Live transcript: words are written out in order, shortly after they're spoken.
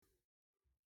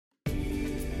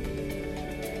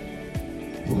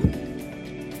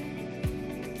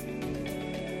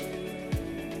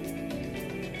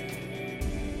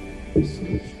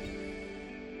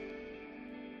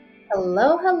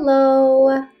Hello,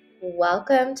 hello.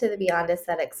 Welcome to the Beyond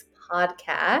Aesthetics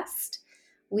podcast.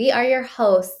 We are your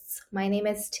hosts. My name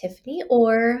is Tiffany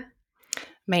Orr,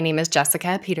 My name is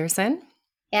Jessica Peterson.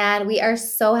 and we are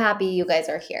so happy you guys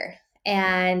are here.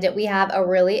 And we have a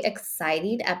really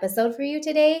exciting episode for you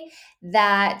today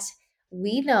that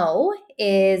we know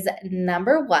is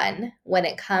number one when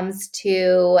it comes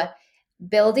to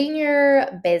building your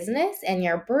business and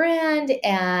your brand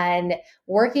and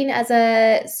working as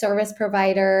a service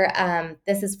provider.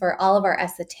 This is for all of our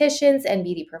estheticians and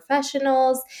beauty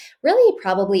professionals, really,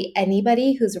 probably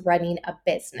anybody who's running a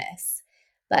business.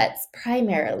 But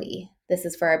primarily, this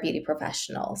is for our beauty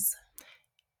professionals.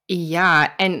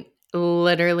 Yeah, and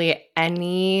literally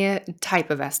any type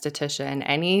of esthetician,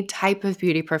 any type of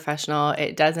beauty professional,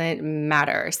 it doesn't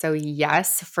matter. So,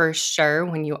 yes, for sure,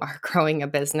 when you are growing a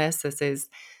business, this is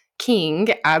king,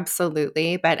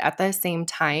 absolutely. But at the same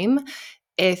time,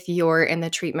 if you're in the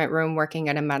treatment room working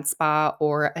at a med spa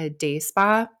or a day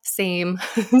spa, same.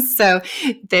 So,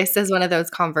 this is one of those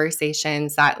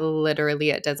conversations that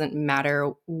literally it doesn't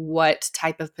matter what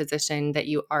type of position that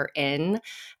you are in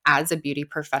as a beauty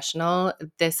professional.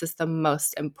 This is the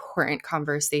most important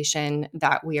conversation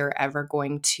that we are ever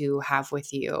going to have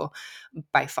with you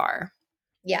by far.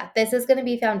 Yeah, this is going to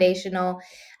be foundational.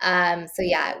 So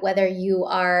yeah, whether you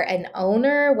are an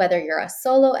owner, whether you're a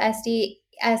solo SD,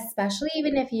 especially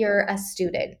even if you're a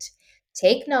student,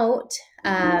 take note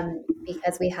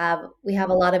because we have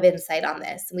a lot of insight on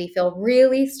this. We feel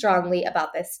really strongly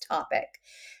about this topic.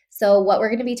 So what we're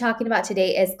going to be talking about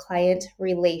today is client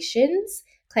relations,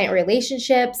 client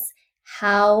relationships,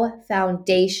 how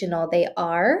foundational they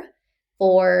are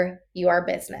for your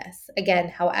business. Again,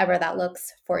 however that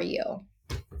looks for you.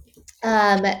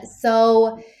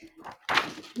 So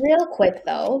real quick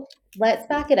though, let's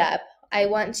back it up. I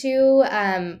want to,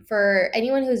 for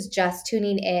anyone who's just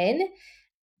tuning in,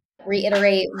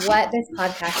 reiterate what this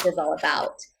podcast is all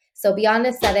about. So Beyond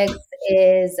Aesthetics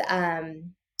is,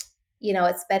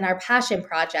 it's been our passion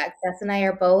project. Jess and I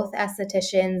are both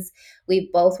estheticians.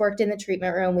 We've both worked in the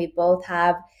treatment room. We both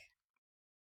have,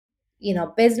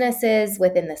 businesses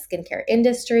within the skincare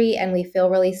industry, and we feel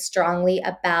really strongly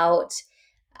about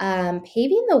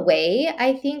paving the way,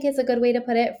 I think is a good way to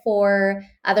put it, for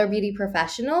other beauty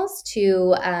professionals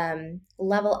to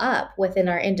level up within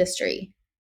our industry.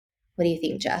 What do you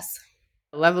think, Jess?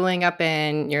 Leveling up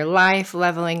in your life,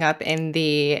 leveling up in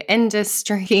the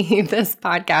industry. This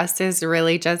podcast is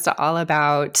really just all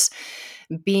about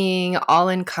being all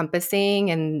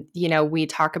encompassing. And, we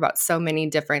talk about so many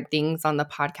different things on the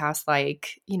podcast,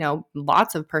 like,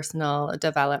 lots of personal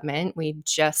development. We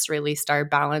just released our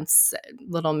balance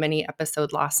little mini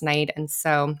episode last night. And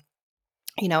so,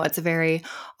 it's very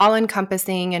all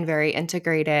encompassing and very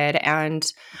integrated.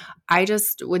 And I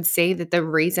just would say that the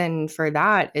reason for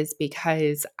that is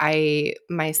because I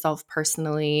myself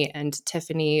personally and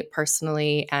Tiffany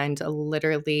personally and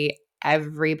literally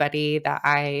everybody that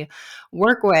I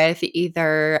work with,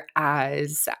 either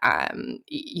as,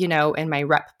 in my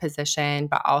rep position,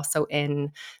 but also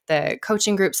in the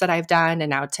coaching groups that I've done.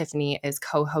 And now Tiffany is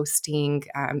co hosting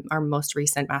our most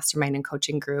recent mastermind and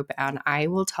coaching group. And I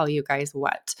will tell you guys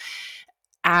what.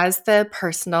 As the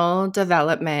personal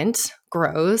development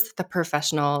grows, the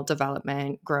professional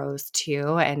development grows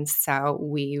too. And so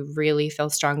we really feel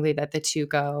strongly that the two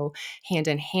go hand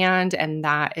in hand. And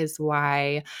that is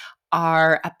why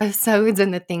our episodes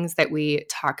and the things that we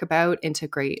talk about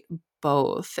integrate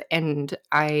both. And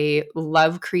I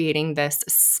love creating this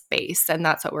space. And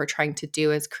that's what we're trying to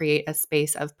do, is create a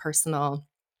space of personal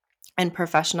and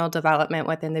professional development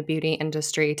within the beauty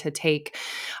industry to take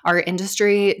our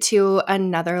industry to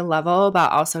another level,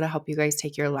 but also to help you guys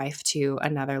take your life to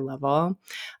another level.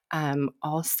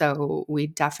 Also, we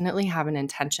definitely have an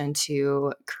intention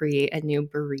to create a new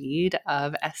breed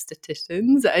of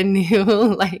estheticians, a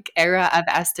new era of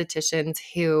estheticians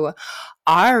who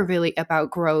are really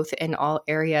about growth in all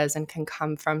areas and can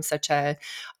come from such a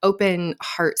open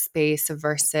heart space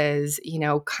versus,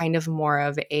 kind of more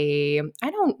of a,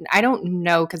 I don't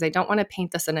know, because I don't want to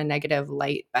paint this in a negative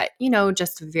light, but,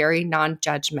 just very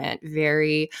non-judgment,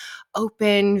 very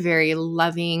open, very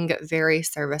loving, very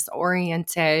service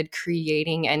oriented,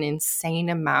 creating an insane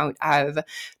amount of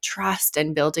trust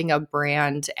and building a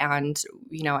brand. And,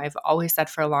 I've always said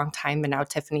for a long time, and now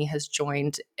Tiffany has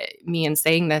joined me in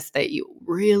saying this, that you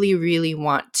really, really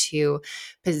want to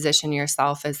position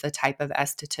yourself as the type of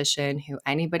esthetician who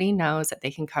anybody knows that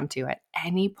they can come to at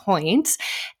any point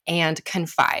and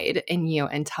confide in you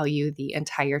and tell you the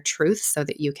entire truth so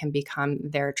that you can become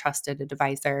their trusted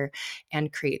advisor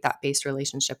and create that based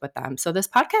relationship with them. So, this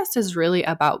podcast is really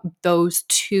about those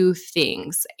two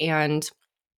things. And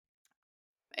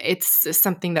it's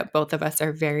something that both of us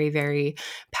are very, very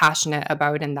passionate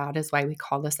about. And that is why we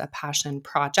call this a passion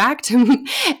project.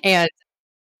 and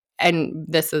and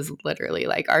this is literally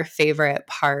like our favorite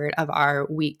part of our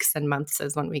weeks and months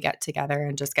is when we get together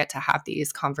and just get to have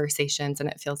these conversations. And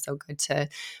it feels so good to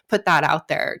put that out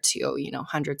there to,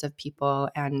 hundreds of people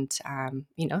and,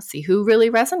 see who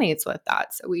really resonates with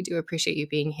that. So we do appreciate you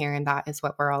being here. And that is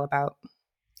what we're all about.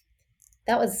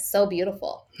 That was so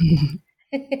beautiful.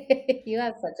 You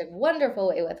have such a wonderful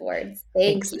way with words.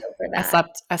 Thank Thanks. you for I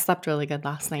that. slept really good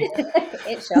last night.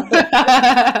 It shows.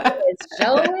 It's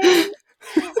showing.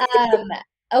 Um,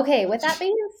 okay, with that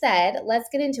being said, let's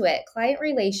get into it. Client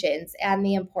relations and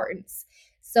the importance.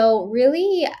 So,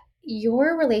 really,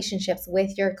 your relationships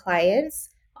with your clients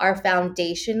are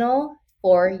foundational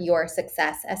for your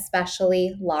success,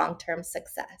 especially long term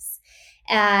success.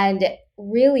 And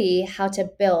really, how to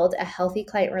build a healthy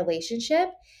client relationship.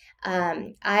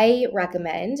 I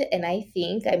recommend, and I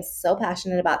think I'm so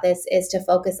passionate about this, is to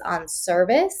focus on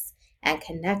service and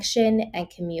connection and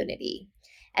community.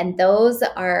 And those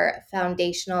are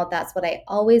foundational. That's what I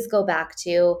always go back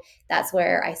to. That's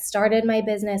where I started my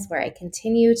business, where I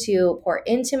continue to pour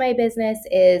into my business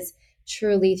is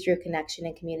truly through connection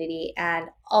and community and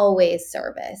always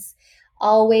service.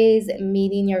 Always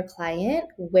meeting your client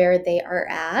where they are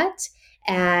at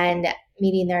and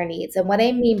meeting their needs. And what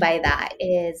I mean by that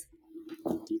is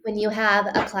when you have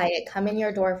a client come in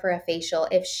your door for a facial,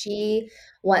 if she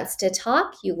wants to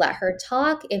talk, you let her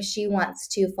talk. If she wants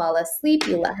to fall asleep,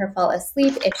 you let her fall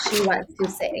asleep. If she wants to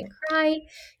sit and cry,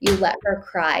 you let her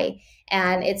cry.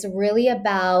 And it's really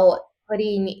about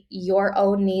putting your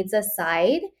own needs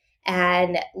aside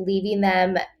and leaving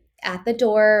them at the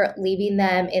door, leaving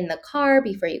them in the car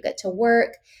before you get to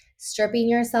work, stripping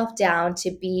yourself down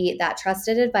to be that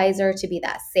trusted advisor, to be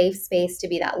that safe space, to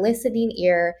be that listening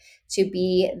ear, to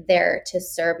be there to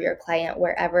serve your client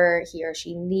wherever he or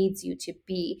she needs you to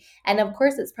be. And of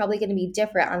course, it's probably going to be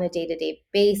different on a day to day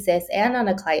basis and on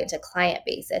a client to client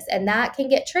basis. And that can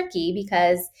get tricky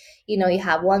because, you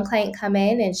have one client come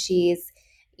in and she's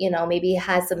maybe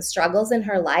has some struggles in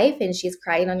her life and she's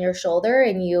crying on your shoulder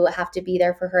and you have to be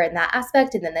there for her in that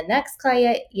aspect. And then the next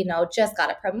client, just got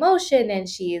a promotion and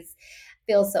she's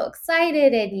feels so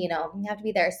excited and, you have to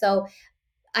be there. So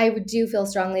I do feel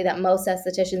strongly that most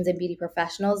estheticians and beauty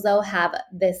professionals, though, have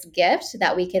this gift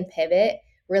that we can pivot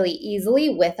really easily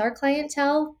with our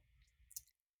clientele.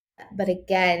 But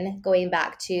again, going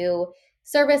back to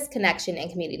service, connection,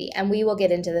 and community. And we will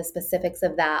get into the specifics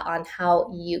of that on how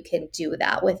you can do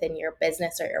that within your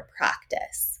business or your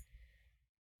practice.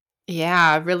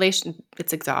 Yeah,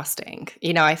 it's exhausting.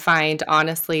 I find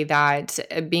honestly that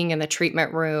being in the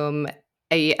treatment room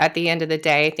at the end of the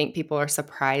day, I think people are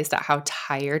surprised at how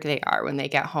tired they are when they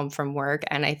get home from work.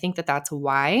 And I think that that's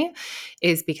why,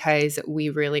 is because we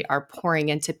really are pouring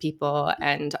into people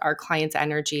and our clients'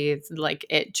 energy. It's like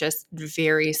it just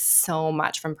varies so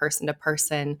much from person to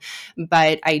person.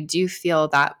 But I do feel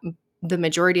that the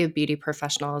majority of beauty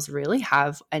professionals really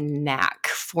have a knack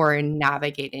for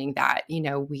navigating that.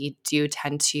 We do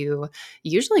tend to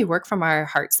usually work from our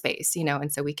heart space,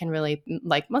 and so we can really,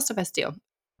 like most of us do.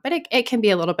 But it can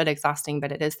be a little bit exhausting,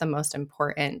 but it is the most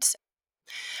important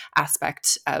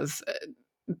aspect of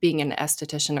being an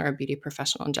esthetician or a beauty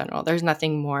professional in general. There's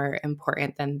nothing more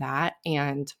important than that.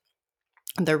 And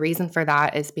the reason for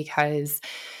that is because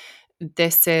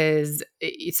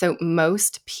so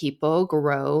most people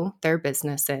grow their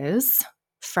businesses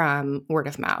from word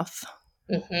of mouth.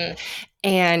 Mm-hmm.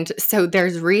 And so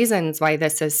there's reasons why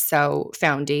this is so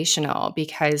foundational,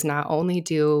 because not only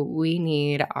do we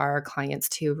need our clients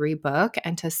to rebook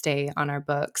and to stay on our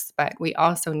books, but we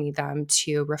also need them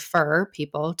to refer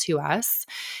people to us.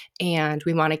 And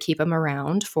we want to keep them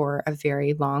around for a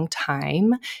very long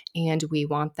time. And we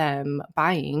want them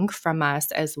buying from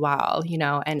us as well,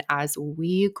 And as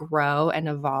we grow and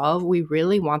evolve, we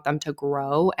really want them to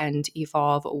grow and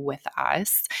evolve with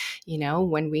us.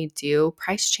 When we do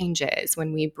price changes,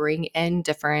 when we bring in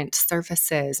different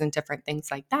services and different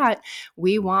things like that,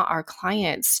 we want our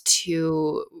clients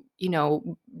to,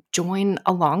 join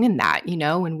along in that.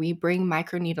 When we bring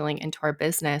microneedling into our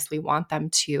business, we want them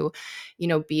to,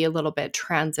 be a little bit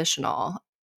transitional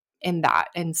in that.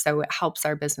 And so it helps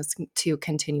our business to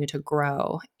continue to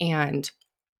grow. And,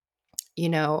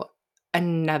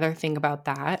 another thing about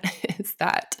that is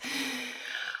that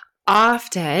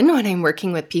often when I'm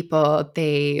working with people,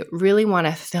 they really want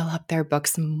to fill up their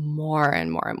books more and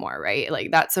more and more, right?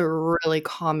 Like that's a really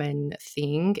common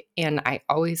thing. And I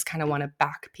always kind of want to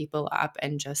back people up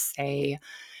and just say,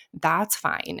 that's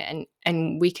fine.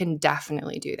 And we can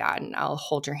definitely do that. And I'll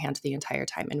hold your hand the entire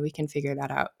time and we can figure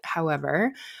that out.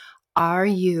 However, are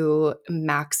you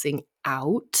maxing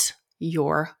out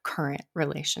your current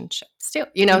relationship still?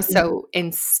 So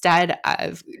instead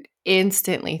of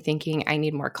instantly thinking I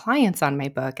need more clients on my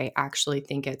book, I actually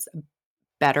think it's a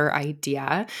better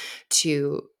idea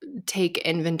to take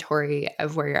inventory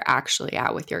of where you're actually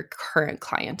at with your current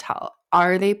clientele.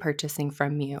 Are they purchasing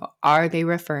from you? Are they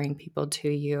referring people to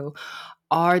you?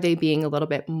 Are they being a little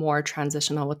bit more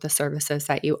transitional with the services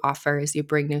that you offer as you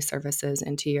bring new services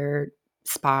into your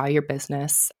spa, your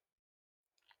business,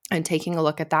 and taking a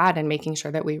look at that and making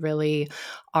sure that we really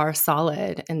are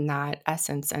solid in that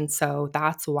essence. And so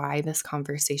that's why this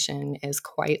conversation is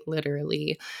quite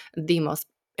literally the most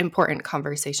important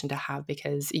conversation to have,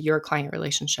 because your client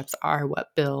relationships are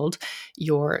what build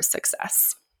your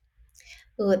success.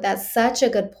 Ooh, that's such a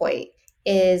good point,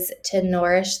 is to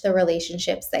nourish the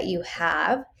relationships that you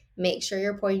have. Make sure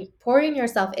you're pouring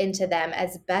yourself into them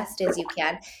as best as you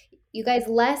can. You guys,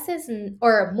 less is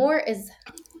or more is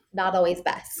not always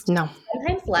best. No.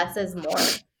 Sometimes less is more.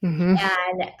 Mm-hmm.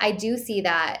 And I do see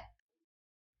that.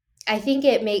 I think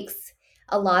it makes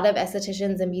a lot of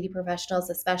estheticians and beauty professionals,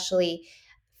 especially,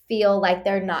 feel like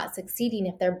they're not succeeding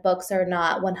if their books are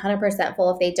not 100%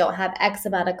 full, if they don't have X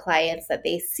amount of clients that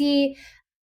they see.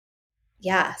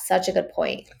 Yeah, such a good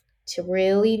point. To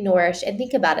really nourish and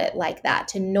think about it like that,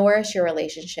 to nourish your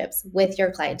relationships with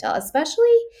your clientele,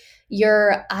 especially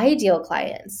your ideal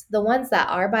clients, the ones that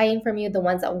are buying from you, the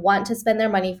ones that want to spend their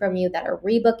money from you, that are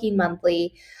rebooking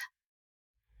monthly,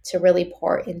 to really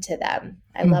pour into them.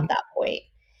 I love that point.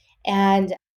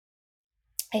 And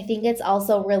I think it's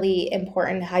also really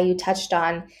important how you touched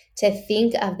on to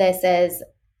think of this as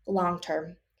long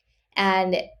term,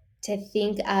 and to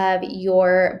think of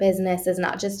your business as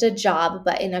not just a job,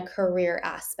 but in a career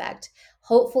aspect.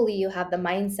 Hopefully, you have the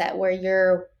mindset where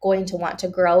you're going to want to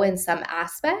grow in some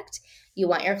aspect. You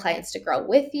want your clients to grow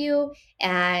with you,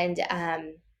 and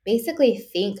basically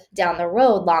think down the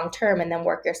road long term, and then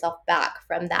work yourself back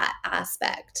from that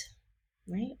aspect.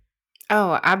 Right.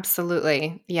 Oh,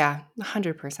 absolutely. Yeah,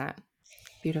 100%.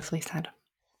 Beautifully said.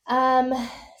 Um,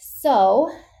 so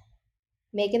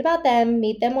make it about them,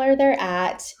 meet them where they're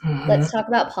at. Mm-hmm. Let's talk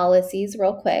about policies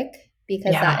real quick,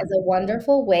 because Yeah. that is a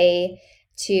wonderful way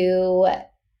to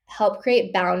help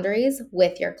create boundaries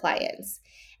with your clients.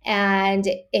 And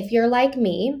if you're like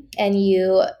me and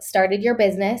you started your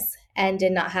business and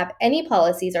did not have any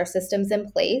policies or systems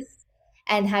in place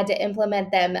and had to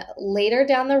implement them later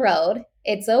down the road,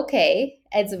 it's okay.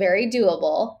 It's very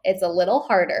doable. It's a little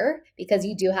harder because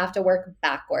you do have to work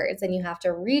backwards and you have to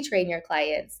retrain your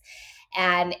clients.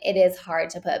 And it is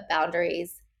hard to put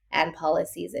boundaries and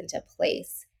policies into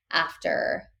place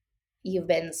after you've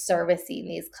been servicing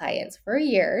these clients for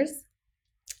years.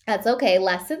 That's okay,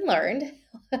 lesson learned.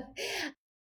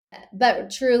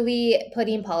 But truly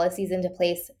putting policies into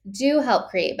place do help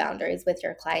create boundaries with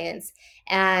your clients.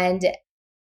 And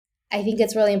I think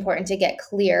it's really important to get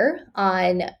clear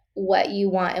on what you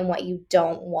want and what you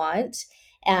don't want,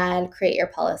 and create your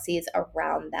policies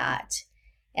around that.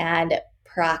 And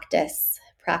practice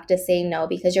saying no,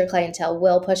 because your clientele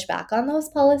will push back on those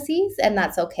policies, and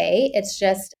that's okay.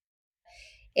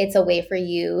 It's a way for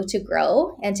you to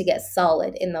grow and to get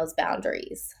solid in those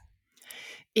boundaries.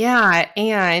 Yeah,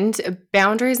 and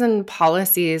boundaries and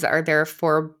policies are there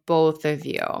for both of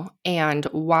you. And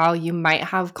while you might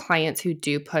have clients who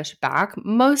do push back,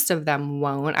 most of them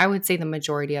won't. I would say the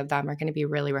majority of them are going to be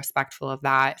really respectful of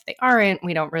that. If they aren't,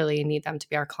 we don't really need them to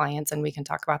be our clients, and we can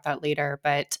talk about that later.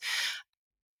 But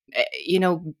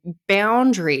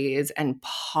boundaries and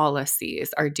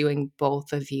policies are doing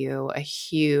both of you a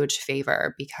huge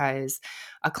favor, because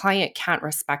a client can't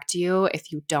respect you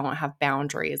if you don't have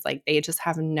boundaries. Like they just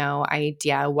have no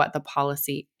idea what the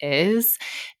policy is.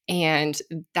 And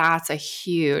that's a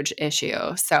huge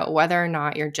issue. So, whether or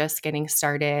not you're just getting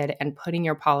started and putting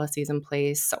your policies in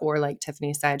place, or like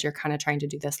Tiffany said, you're kind of trying to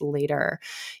do this later,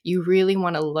 you really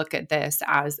want to look at this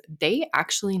as they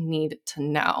actually need to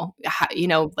know.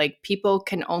 Like people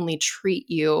can only treat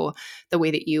you the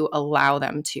way that you allow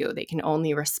them to. They can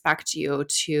only respect you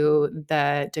to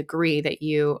the degree that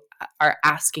you are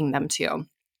asking them to.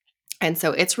 And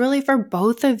so it's really for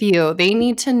both of you. They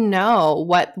need to know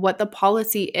what the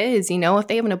policy is. If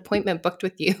they have an appointment booked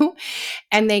with you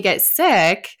and they get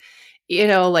sick,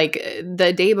 like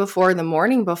the day before, the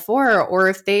morning before, or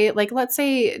if they like, let's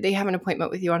say they have an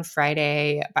appointment with you on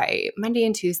Friday, by Monday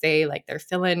and Tuesday, like they're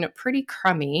feeling pretty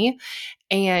crummy.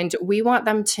 And we want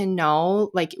them to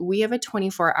know, like, we have a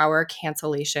 24-hour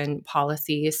cancellation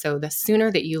policy. So the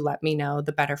sooner that you let me know,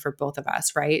 the better for both of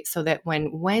us, right? So that when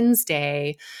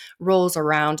Wednesday rolls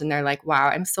around and they're like, wow,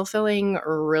 I'm still feeling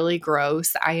really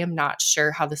gross. I am not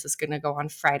sure how this is going to go on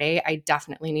Friday. I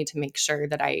definitely need to make sure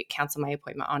that I cancel my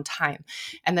appointment on time.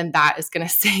 And then that is going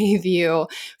to save you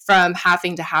from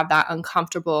having to have that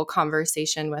uncomfortable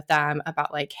conversation with them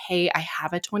about, like, hey, I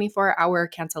have a 24-hour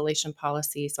cancellation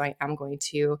policy. So I am going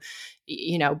to,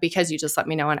 because you just let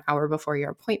me know an hour before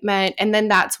your appointment. And then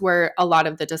that's where a lot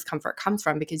of the discomfort comes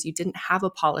from, because you didn't have a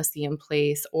policy in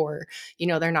place, or,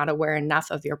 they're not aware enough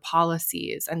of your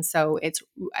policies. And so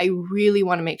I really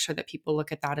want to make sure that people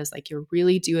look at that as like, you're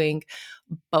really doing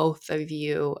both of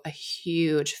you a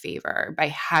huge favor by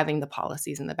having the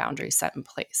policies and the boundaries set in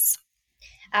place.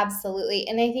 Absolutely.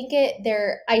 And I think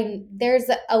there's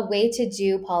a way to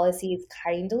do policies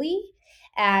kindly,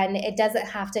 and it doesn't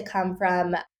have to come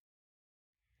from,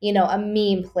 a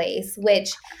mean place,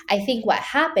 which I think what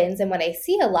happens and what I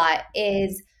see a lot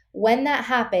is when that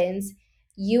happens,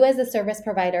 you as a service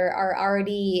provider are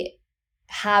already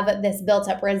have this built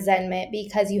up resentment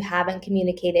because you haven't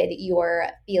communicated your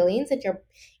feelings and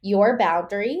your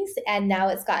boundaries, and now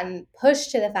it's gotten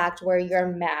pushed to the fact where you're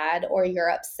mad or you're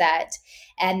upset.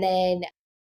 And then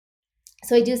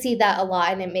so I do see that a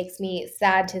lot, and it makes me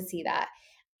sad to see that.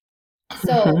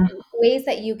 So Mhm. ways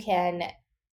that you can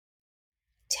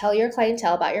tell your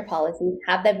clientele about your policies,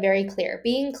 have them very clear.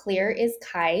 Being clear is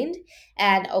kind,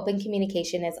 and open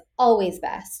communication is always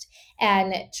best.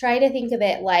 And try to think of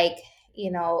it like,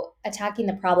 attacking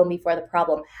the problem before the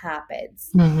problem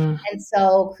happens. Mhm. And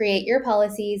so create your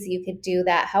policies. You could do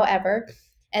that however,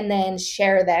 and then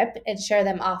share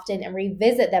them often and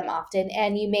revisit them often.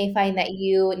 And you may find that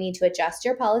you need to adjust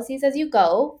your policies as you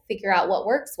go, figure out what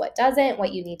works, what doesn't,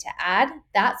 what you need to add.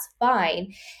 That's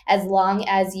fine, as long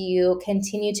as you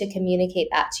continue to communicate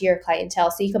that to your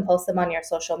clientele. So you can post them on your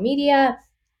social media.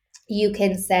 You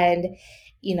can send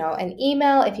an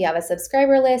email. If you have a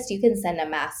subscriber list, you can send a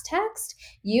mass text.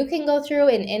 You can go through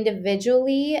and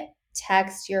individually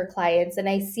text your clients. And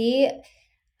I see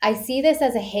this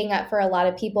as a hang up for a lot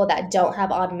of people that don't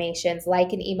have automations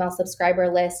like an email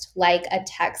subscriber list, like a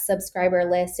text subscriber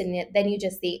list. And then you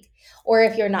just think, or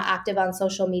if you're not active on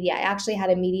social media. I actually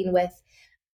had a meeting with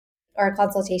or a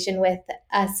consultation with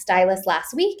a stylist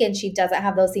last week, and she doesn't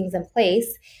have those things in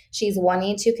place. She's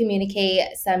wanting to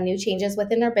communicate some new changes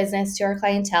within her business to her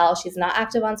clientele. She's not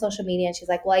active on social media, and she's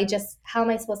like, well, how am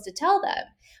I supposed to tell them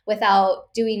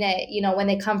without doing it, when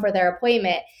they come for their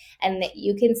appointment? And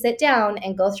you can sit down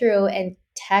and go through and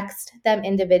text them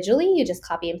individually. You just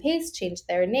copy and paste, change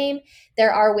their name.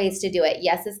 There are ways to do it.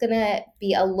 Yes, it's going to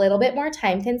be a little bit more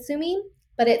time consuming,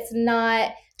 but it's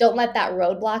not. Don't let that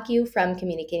roadblock you from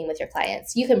communicating with your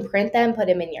clients. You can print them, put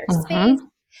them in your space. Mhm.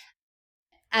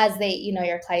 As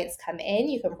your clients come in,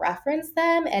 you can reference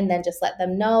them and then just let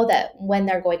them know that when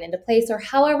they're going into place, or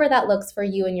however that looks for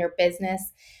you and your business.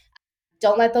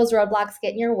 Don't let those roadblocks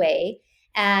get in your way.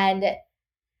 And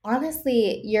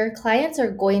honestly, your clients are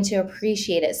going to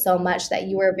appreciate it so much that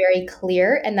you were very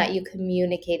clear and that you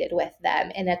communicated with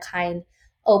them in a kind,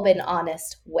 open,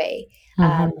 honest way.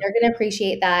 Mhm. They're going to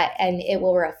appreciate that, and it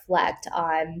will reflect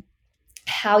on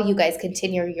how you guys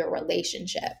continue your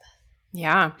relationship.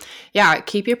 Yeah. Yeah.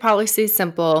 Keep your policies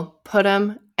simple, put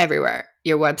them everywhere,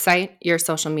 your website, your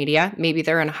social media. Maybe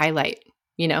they're in a highlight,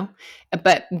 you know,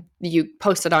 but you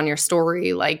post it on your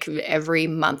story like every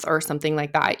month or something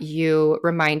like that. You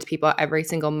remind people every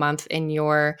single month in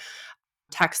your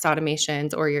text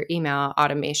automations or your email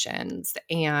automations,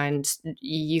 and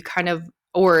you kind of,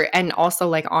 and also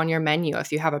like on your menu,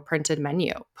 if you have a printed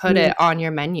menu, put Mm. it on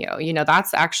your menu.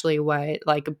 That's actually what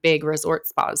like big resort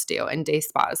spas do and day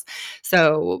spas.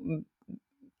 So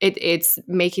it's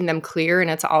making them clear, and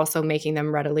it's also making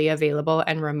them readily available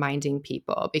and reminding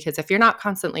people, because if you're not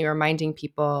constantly reminding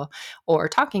people or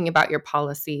talking about your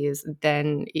policies,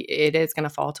 then it is going to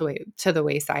fall to the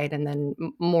wayside, and then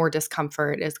more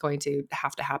discomfort is going to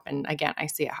have to happen. Again, I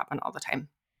see it happen all the time.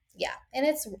 Yeah, and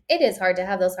it is hard to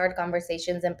have those hard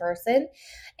conversations in person,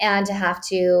 and to have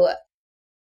to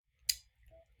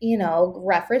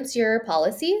reference your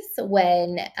policies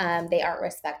when they aren't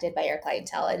respected by your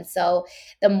clientele. And so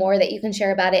the more that you can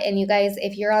share about it, and you guys,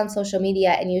 if you're on social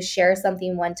media and you share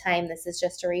something one time, this is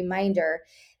just a reminder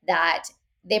that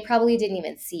they probably didn't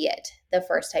even see it the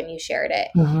first time you shared it.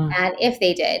 Mhm. And if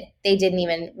they did, they didn't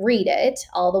even read it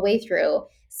all the way through.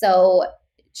 So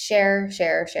share,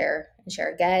 share, share, and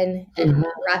share again, and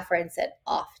reference it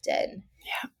often.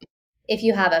 Yeah. If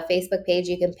you have a Facebook page,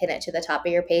 you can pin it to the top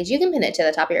of your page. You can pin it to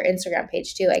the top of your Instagram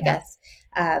page too, I guess.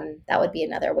 That would be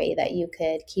another way that you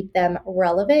could keep them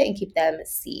relevant and keep them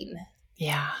seen.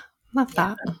 Yeah. Love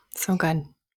Yeah. that. So good.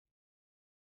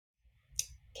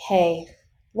 Okay.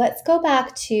 Let's go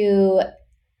back to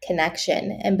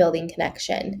connection and building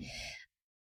connection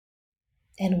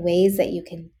and ways that you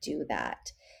can do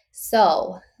that.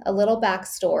 So, a little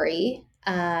backstory.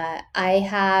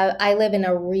 I live in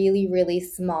a really, really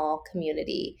small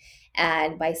community.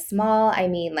 And by small, I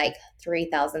mean like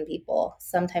 3,000 people,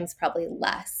 sometimes probably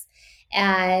less.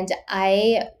 And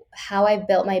how I've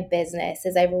built my business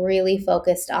is I've really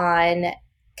focused on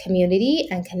community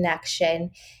and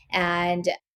connection. And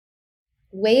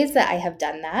ways that I have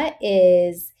done that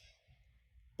is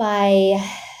by,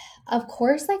 of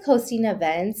course, like hosting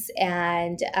events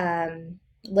and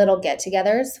little get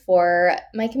togethers for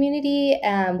my community.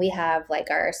 We have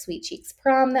like our Sweet Cheeks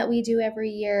prom that we do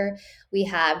every year. We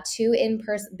have two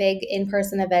big in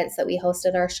person events that we host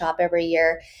at our shop every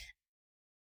year.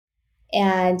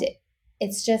 And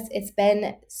it's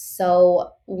been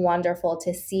so wonderful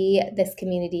to see this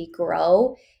community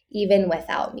grow even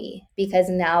without me, because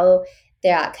now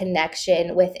that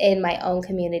connection within my own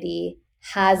community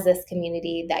has this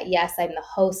community that, yes, I'm the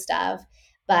host of,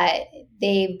 but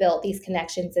they've built these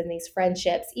connections and these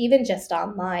friendships, even just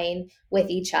online with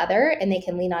each other, and they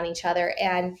can lean on each other.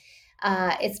 And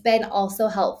it's been also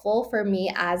helpful for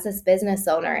me as this business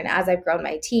owner and as I've grown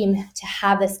my team to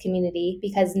have this community,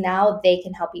 because now they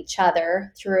can help each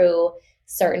other through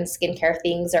certain skincare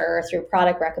things or through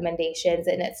product recommendations.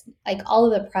 And it's like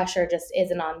all of the pressure just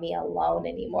isn't on me alone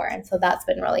anymore. And so that's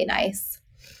been really nice.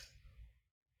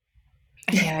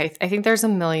 Yeah. I think there's a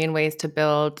million ways to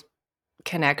build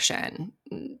connection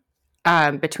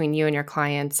between you and your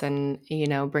clients and,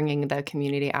 bringing the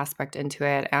community aspect into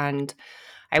it. And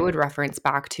I would reference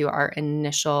back to our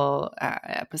initial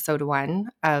episode one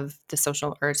of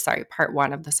the part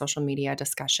one of the social media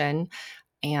discussion,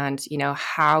 and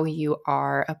how you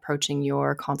are approaching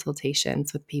your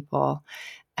consultations with people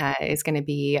is going to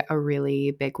be a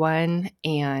really big one.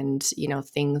 And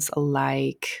things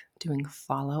like doing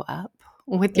follow up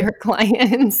with your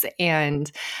clients,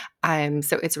 and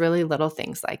so it's really little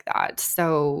things like that.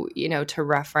 So to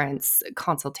reference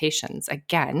consultations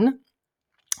again,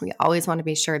 we always want to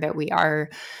be sure that we are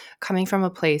coming from a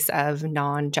place of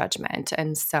non-judgment.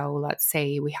 And so let's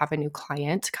say we have a new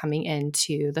client coming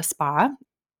into the spa,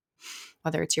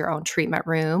 whether it's your own treatment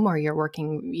room or you're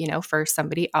working, for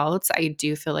somebody else. I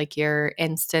do feel like your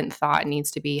instant thought needs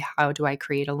to be, how do I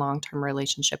create a long-term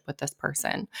relationship with this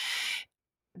person?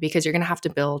 Because you're going to have to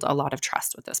build a lot of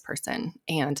trust with this person.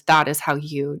 And that is how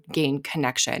you gain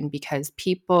connection, because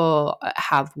people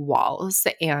have walls.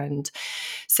 And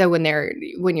so when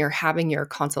you're having your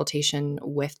consultation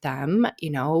with them,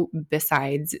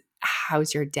 besides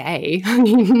how's your day,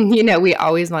 we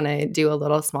always want to do a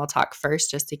little small talk first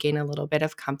just to gain a little bit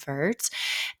of comfort.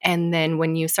 And then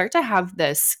when you start to have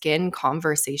the skin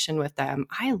conversation with them,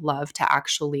 I love to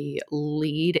actually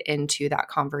lead into that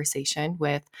conversation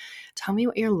with, tell me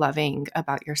what you're loving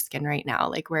about your skin right now.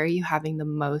 Like, where are you having the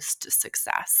most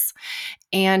success?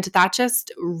 And that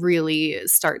just really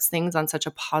starts things on such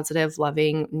a positive,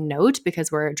 loving note,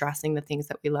 because we're addressing the things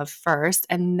that we love first.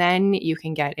 And then you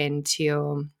can get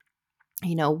into,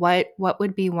 what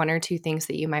would be one or two things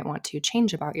that you might want to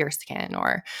change about your skin,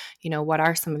 or what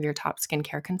are some of your top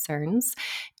skincare concerns,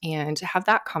 and have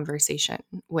that conversation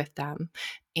with them.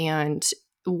 And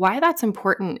why that's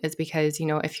important is because,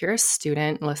 if you're a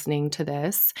student listening to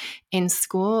this, in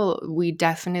school, we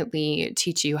definitely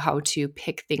teach you how to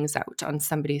pick things out on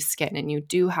somebody's skin, and you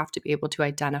do have to be able to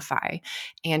identify.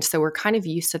 And so we're kind of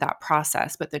used to that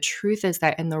process. But the truth is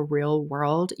that in the real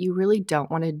world, you really don't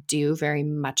want to do very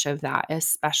much of that,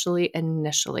 especially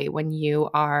initially when you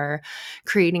are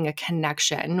creating a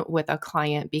connection with a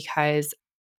client, because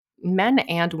men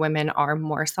and women are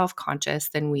more self-conscious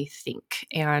than we think.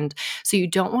 And so you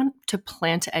don't want to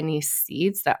plant any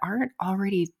seeds that aren't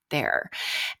already there.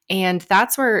 And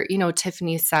that's where,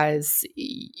 Tiffany says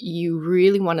you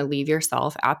really want to leave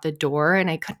yourself at the door. And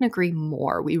I couldn't agree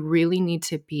more. We really need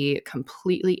to be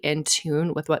completely in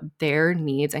tune with what their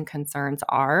needs and concerns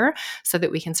are, so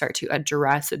that we can start to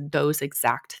address those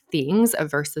exact things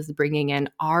versus bringing in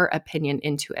our opinion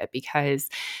into it, because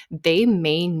they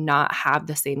may not have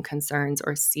the same concerns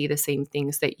or see the same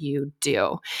things that you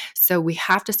do. So we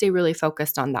have to stay really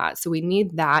focused on that. So we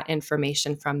need that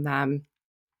information from them.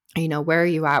 Where are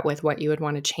you at with what you would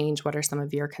want to change? What are some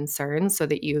of your concerns, so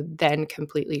that you then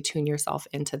completely tune yourself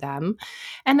into them?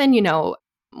 And then,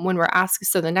 when we're asked,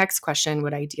 so the next question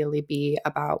would ideally be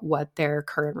about what their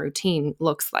current routine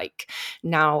looks like.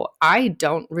 Now, I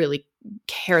don't really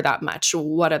care that much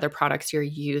what other products you're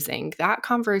using. That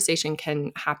conversation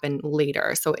can happen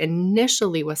later. So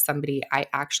initially with somebody, I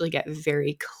actually get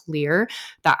very clear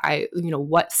that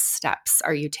what steps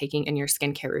are you taking in your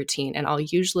skincare routine? And I'll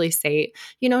usually say,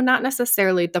 not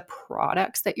necessarily the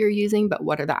products that you're using, but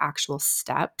what are the actual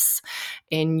steps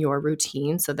in your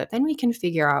routine, so that then we can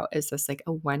figure out, is this like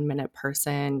a 1 minute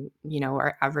person,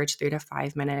 our average 3 to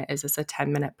 5 minute? Is this a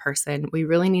 10-minute person? We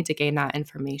really need to gain that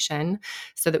information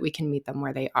so that we can meet them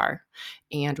where they are.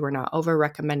 And we're not over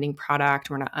recommending product,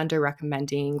 we're not under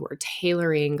recommending, we're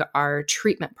tailoring our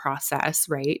treatment process,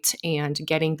 right? And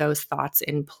getting those thoughts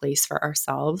in place for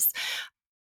ourselves.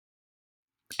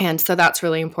 And so that's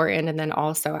really important. And then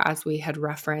also, as we had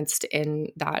referenced in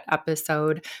that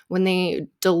episode, when they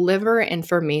deliver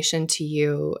information to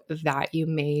you that you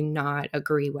may not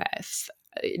agree with,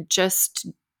 just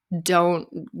don't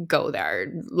go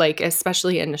there, like,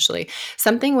 especially initially.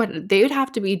 Something what they would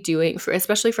have to be doing, for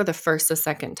especially for the first or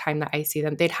second time that I see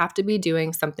them, they'd have to be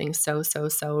doing something so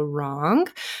wrong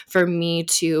for me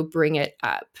to bring it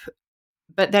up.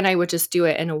 But then I would just do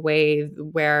it in a way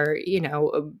where,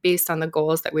 based on the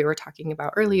goals that we were talking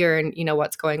about earlier, and,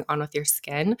 what's going on with your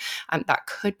skin, that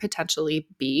could potentially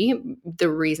be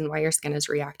the reason why your skin is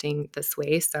reacting this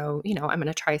way. So, I'm going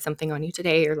to try something on you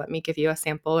today, or let me give you a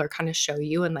sample, or kind of show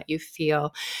you and let you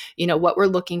feel, what we're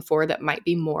looking for that might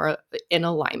be more in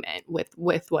alignment with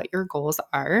what your goals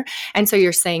are. And so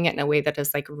you're saying it in a way that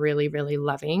is like really, really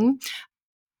loving.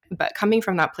 But coming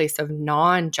from that place of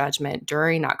non-judgment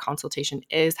during that consultation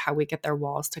is how we get their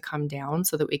walls to come down,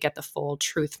 so that we get the full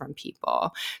truth from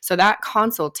people. So that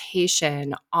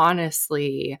consultation,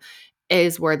 honestly,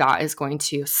 is where that is going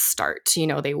to start.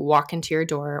 They walk into your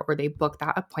door, or they book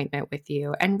that appointment with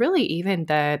you. And really, even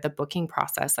the booking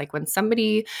process, like when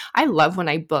somebody, I love when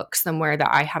I book somewhere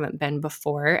that I haven't been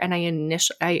before, and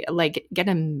I like get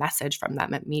a message from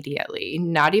them immediately,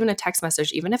 not even a text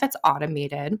message, even if it's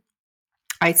automated.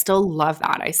 I still love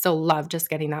that. I still love just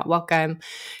getting that welcome.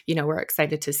 We're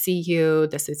excited to see you.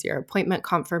 This is your appointment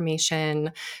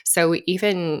confirmation. So,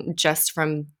 even just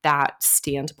from that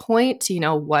standpoint,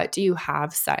 what do you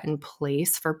have set in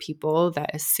place for people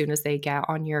that as soon as they get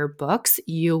on your books,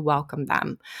 you welcome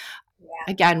them?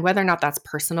 Yeah. Again, whether or not that's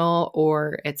personal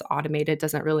or it's automated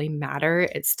doesn't really matter.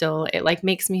 It like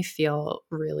makes me feel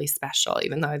really special.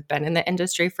 Even though I've been in the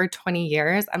industry for 20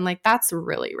 years, I'm like, that's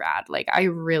really rad. Like, I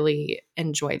really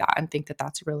enjoy that and think that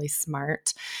that's really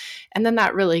smart. And then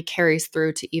that really carries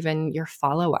through to even your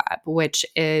follow up, which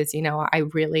is, I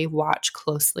really watch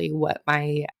closely what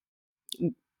my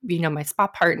spa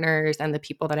partners and the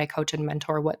people that I coach and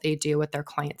mentor, what they do with their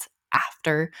clients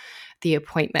after the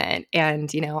appointment.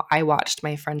 And, I watched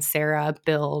my friend Sarah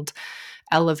build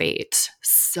Elevate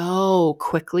so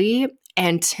quickly.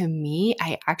 And to me,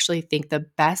 I actually think the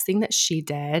best thing that she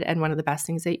did, and one of the best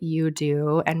things that you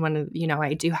do, and one of,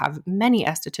 I do have many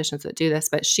estheticians that do this,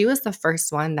 but she was the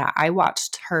first one that I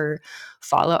watched her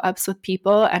follow ups with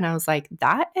people. And I was like,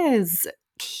 that is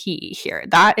key here.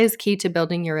 That is key to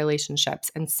building your relationships.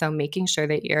 And so making sure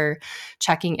that you're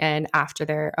checking in after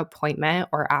their appointment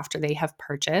or after they have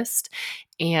purchased.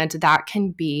 And that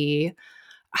can be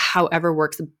however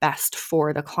works best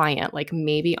for the client. Like,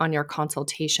 maybe on your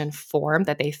consultation form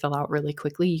that they fill out really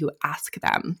quickly, you ask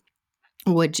them,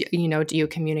 do you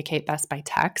communicate best by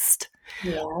text,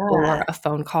 or Yeah. a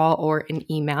phone call, or an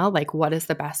email? Like, what is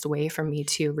the best way for me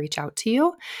to reach out to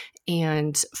you?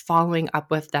 And following up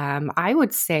with them, I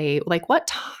would say, like, what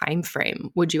time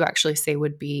frame would you actually say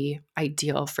would be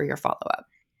ideal for your follow-up?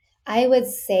 I would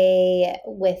say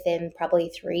within probably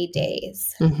 3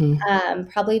 days.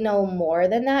 Mhm. Probably no more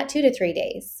than that, 2 to 3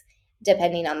 days,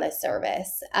 depending on the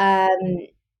service.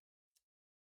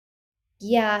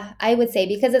 Yeah, I would say,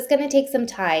 because it's going to take some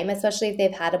time, especially if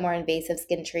they've had a more invasive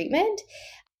skin treatment,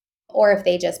 or if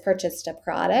they just purchased a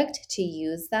product to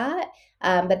use that.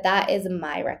 But that is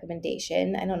my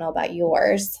recommendation. I don't know about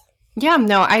yours. Yeah,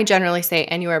 no, I generally say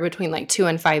anywhere between like 2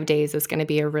 and 5 days is gonna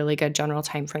be a really good general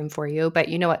time frame for you. But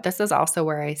you know what? This is also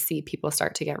where I see people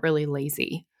start to get really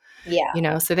lazy.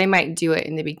 Yeah. So they might do it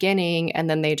in the beginning, and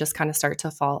then they just kind of start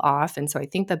to fall off. And so I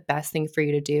think the best thing for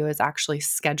you to do is actually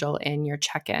schedule in your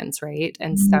check-ins, right?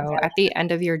 And so at the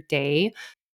end of your day,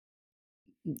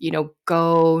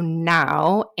 go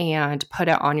now and put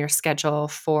it on your schedule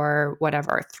for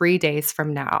whatever, 3 days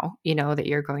from now, that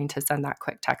you're going to send that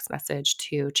quick text message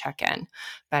to check in.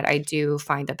 But I do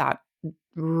find that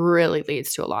really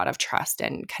leads to a lot of trust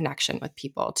and connection with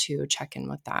people to check in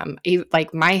with them.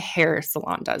 Like, my hair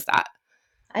salon does that.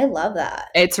 I love that.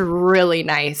 It's really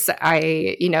nice.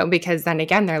 Because then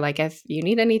again, they're like, if you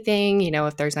need anything,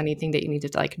 if there's anything that you need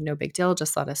to like, no big deal,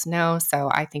 just let us know. So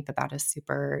I think that that is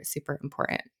super, super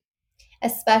important.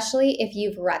 Especially if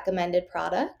you've recommended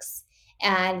products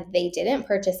and they didn't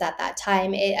purchase at that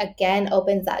time. It again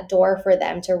opens that door for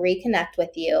them to reconnect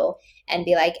with you and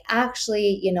be like,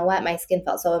 actually, you know what? My skin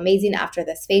felt so amazing after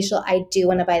this facial. I do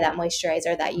want to buy that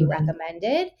moisturizer that you Mhm.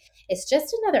 recommended. It's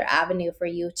just another avenue for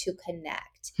you to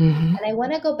connect. Mhm. And I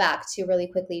want to go back to really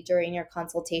quickly during your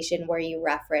consultation where you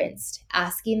referenced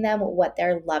asking them what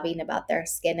they're loving about their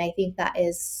skin. I think that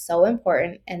is so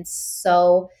important and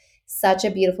such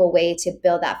a beautiful way to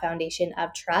build that foundation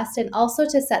of trust and also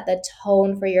to set the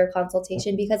tone for your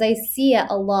consultation, because I see it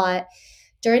a lot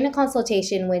during a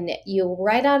consultation when you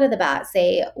right out of the bat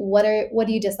say, what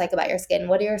do you dislike about your skin?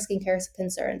 What are your skincare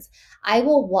concerns? I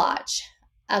will watch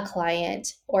a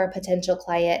client or a potential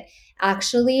client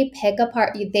actually pick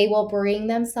apart, they will bring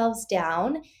themselves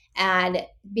down, and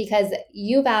because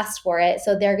you've asked for it,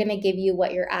 so they're going to give you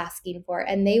what you're asking for,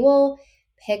 and they will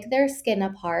pick their skin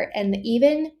apart and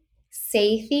even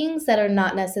say things that are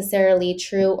not necessarily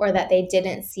true or that they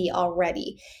didn't see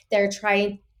already. They're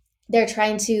trying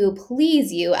to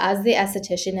please you as the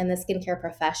esthetician and the skincare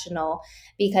professional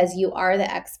because you are the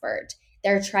expert.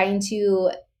 They're trying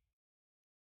to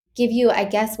give you, I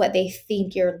guess, what they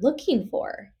think you're looking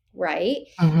for, right?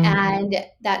 Mhm. And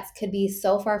that could be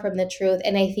so far from the truth.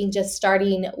 And I think just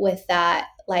starting with that,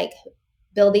 like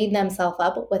building themselves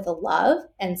up with a love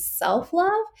and self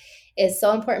love is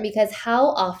so important, because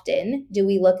how often do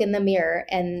we look in the mirror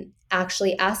and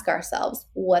actually ask ourselves,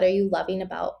 what are you loving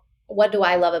about? What do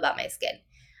I love about my skin?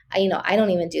 I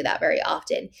don't even do that very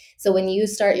often. So when you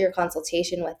start your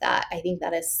consultation with that, I think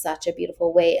that is such a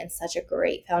beautiful way and such a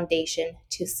great foundation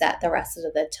to set the rest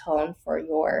of the tone for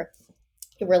your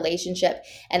relationship.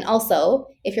 And also,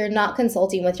 if you're not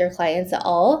consulting with your clients at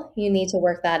all, you need to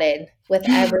work that in with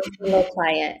every single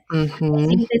client. I Mhm.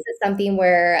 think this is something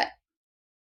where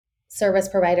service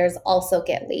providers also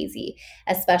get lazy,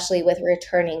 especially with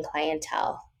returning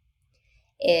clientele,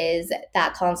 is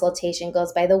that consultation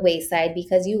goes by the wayside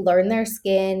because you learn their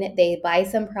skin, they buy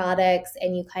some products,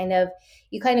 and you kind of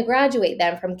graduate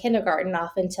them from kindergarten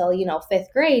off until,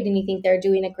 5th grade, and you think they're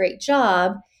doing a great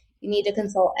job. You need to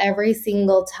consult every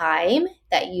single time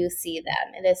that you see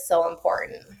them. It is so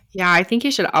important. Yeah, I think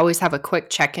you should always have a quick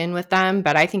check-in with them,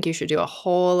 but I think you should do a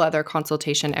whole other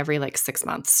consultation every like 6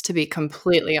 months, to be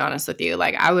completely honest with you.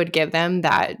 Like I would give them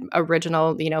that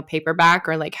original, paperback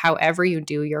or like however you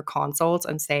do your consults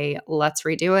and say, "Let's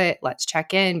redo it. Let's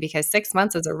check in," because 6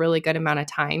 months is a really good amount of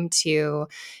time to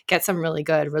get some really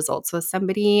good results with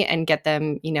somebody and get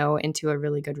them, into a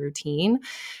really good routine.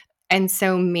 And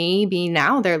so maybe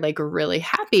now they're like really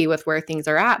happy with where things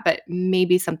are at, but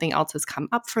maybe something else has come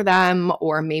up for them,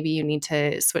 or maybe you need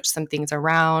to switch some things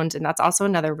around. And that's also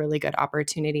another really good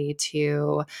opportunity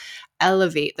to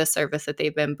elevate the service that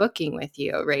they've been booking with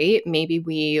you, right? Maybe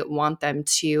we want them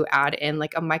to add in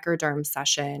like a microderm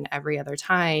session every other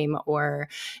time, or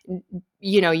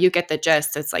you get the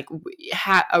gist. It's like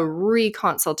a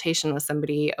reconsultation with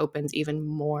somebody opens even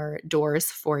more doors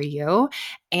for you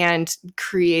and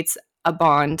creates a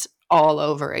bond all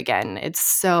over again. It's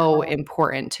so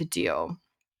important to do.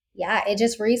 Yeah, it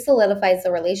just re-solidifies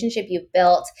the relationship you've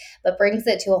built, but brings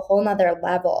it to a whole nother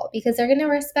level because they're going to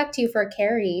respect you for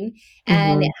caring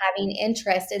and Mhm. having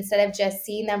interest instead of just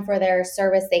seeing them for their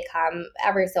service. They come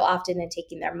every so often and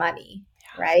taking their money,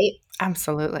 right?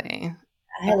 Absolutely.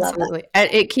 I love that. Absolutely.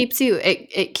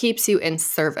 It keeps you in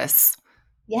service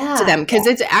to Yeah, them, because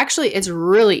it's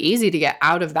really easy to get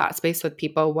out of that space with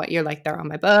people. What you're like, they're on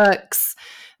my books,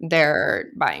 they're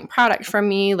buying product from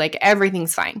me, like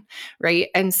everything's fine, right?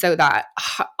 And so that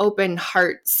open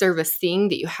heart service thing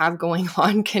that you have going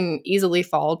on can easily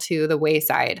fall to the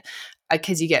wayside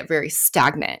because you get very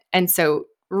stagnant. And so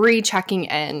rechecking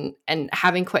in and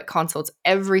having quick consults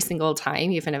every single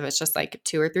time, even if it's just like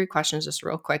 2 or 3 questions, just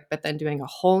real quick, but then doing a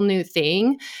whole new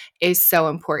thing is so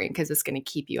important because it's going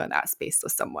to keep you in that space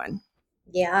with someone.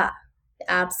 yeah,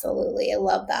 absolutely. I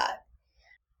love that.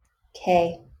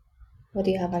 Okay, what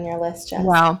do you have on your list, Jess?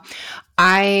 Well,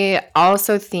 I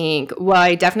also think,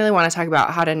 I definitely want to talk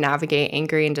about how to navigate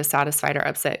angry and dissatisfied or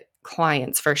upset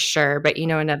clients for sure. But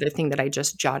another thing that I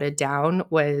just jotted down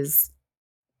was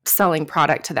selling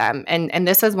product to them. And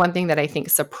this is one thing that I think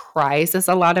surprises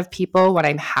a lot of people when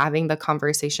I'm having the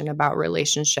conversation about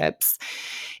relationships,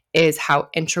 is how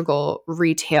integral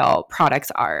retail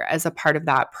products are as a part of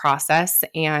that process.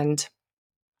 And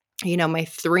my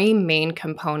three main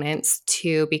components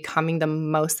to becoming the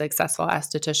most successful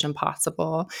esthetician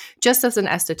possible. Just as an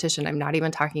esthetician, I'm not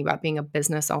even talking about being a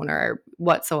business owner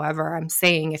whatsoever. I'm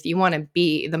saying if you want to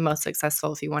be the most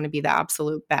successful, if you want to be the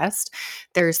absolute best,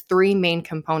 there's three main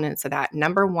components of that.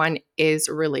 Number one is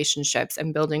relationships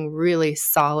and building really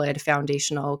solid,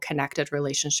 foundational, connected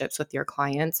relationships with your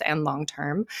clients and long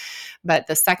term. But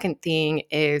the second thing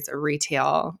is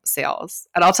retail sales.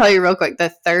 And I'll tell you real quick, the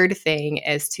third thing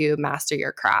is to master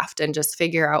your craft and just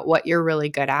figure out what you're really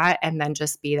good at and then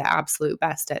just be the absolute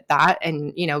best at that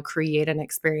and, create an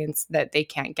experience that they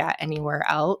can't get anywhere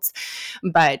else.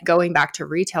 But going back to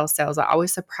retail sales, it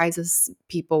always surprises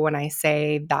people when I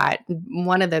say that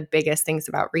one of the biggest things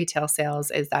about retail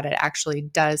sales is that it actually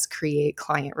does create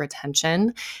client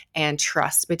retention and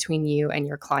trust between you and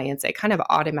your clients. It kind of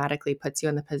automatically puts you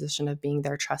in the position of being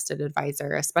their trusted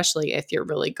advisor, especially if you're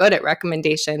really good at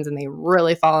recommendations and they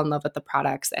really fall in love with the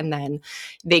products and then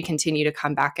they continue to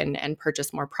come back and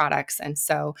purchase more products. And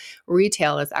so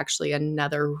retail is actually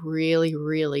another really,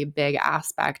 really big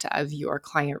aspect of your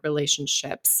client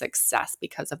relationship success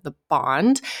because of the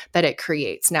bond that it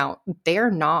creates. Now,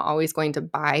 they're not always going to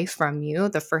buy from you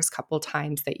the first couple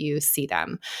times that you see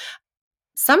them.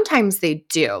 Sometimes they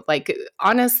do. Like,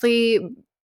 honestly,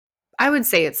 I would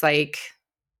say it's like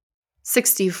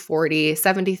 60-40,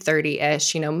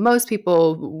 70-30-ish. Most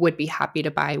people would be happy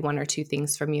to buy one or two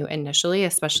things from you initially,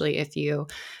 especially if you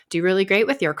do really great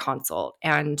with your consult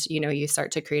and, you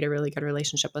start to create a really good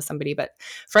relationship with somebody. But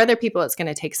for other people, it's going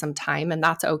to take some time, and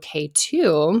that's okay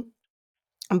too.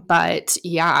 But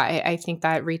yeah, I think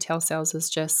that retail sales is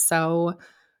just so,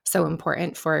 so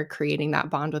important for creating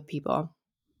that bond with people.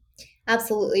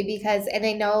 Absolutely, because, and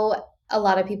I know a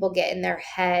lot of people get in their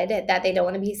head that they don't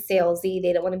want to be salesy,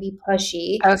 they don't want to be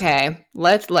pushy. Okay,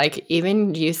 let's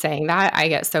even you saying that, I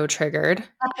get so triggered.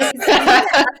 See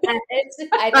that?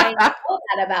 I know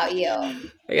that about you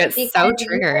I get so because you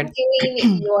are triggered.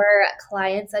 doing your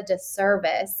clients a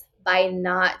disservice by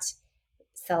not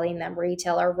selling them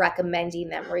retail or recommending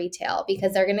them retail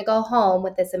because they're going to go home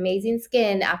with this amazing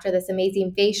skin after this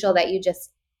amazing facial that you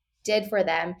just did for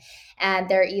them. And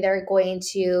they're either going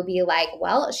to be like,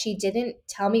 well, she didn't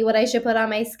tell me what I should put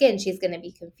on my skin. She's going to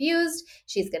be confused.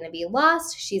 She's going to be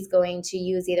lost. She's going to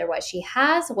use either what she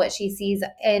has, what she sees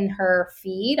in her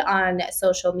feed on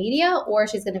social media, or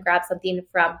she's going to grab something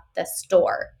from the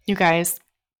store. You guys,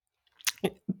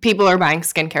 people are buying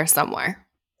skincare somewhere.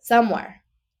 Somewhere.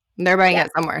 They're buying it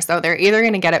somewhere. So they're either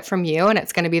going to get it from you and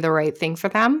it's going to be the right thing for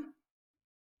them,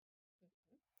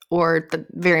 or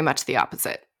very much the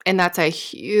opposite. And that's a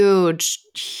huge,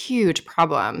 huge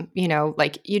problem.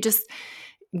 Like you just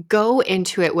go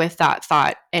into it with that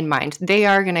thought in mind. They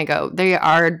are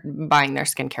buying their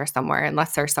skincare somewhere,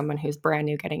 unless there's someone who's brand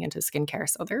new getting into skincare.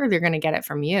 So they're going to get it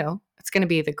from you. It's going to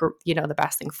be the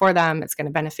best thing for them. It's going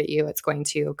to benefit you. It's going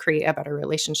to create a better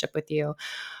relationship with you,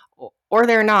 or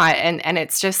they're not. And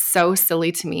it's just so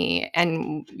silly to me.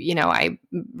 And,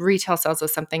 retail sales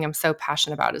is something I'm so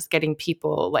passionate about, is getting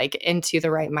people like into the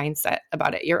right mindset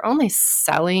about it. You're only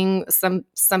selling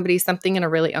somebody something in a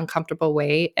really uncomfortable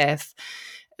way if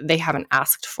they haven't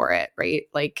asked for it, right?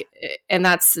 Like, and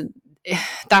that's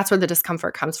where the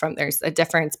discomfort comes from. There's a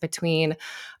difference between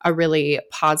a really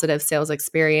positive sales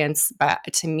experience, but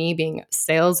to me, being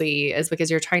salesy is because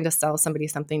you're trying to sell somebody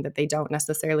something that they don't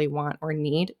necessarily want or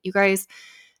need. You guys,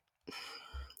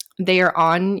 they are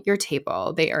on your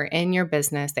table, they are in your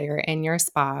business, they are in your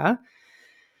spa,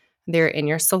 they're in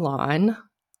your salon,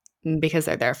 because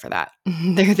they're there for that.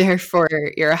 They're there for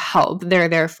your help. They're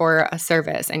there for a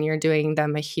service, and you're doing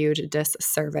them a huge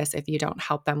disservice if you don't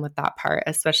help them with that part,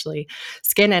 especially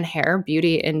skin and hair.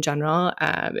 Beauty in general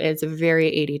is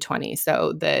very 80-20.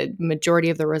 So the majority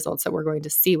of the results that we're going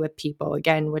to see with people,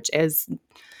 again, which is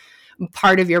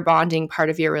part of your bonding, part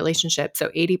of your relationship. So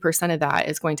 80% of that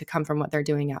is going to come from what they're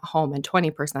doing at home, and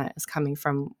 20% is coming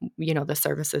from, the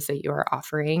services that you are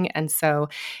offering. And so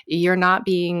you're not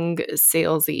being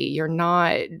salesy. You're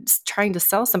not trying to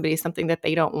sell somebody something that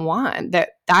they don't want.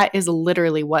 That is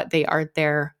literally what they are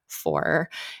there for.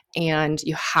 And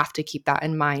you have to keep that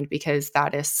in mind, because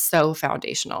that is so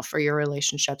foundational for your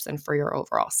relationships and for your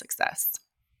overall success.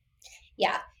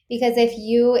 Yeah, because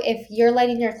if you're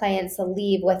letting your clients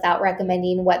leave without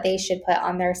recommending what they should put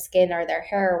on their skin or their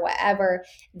hair or whatever,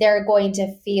 they're going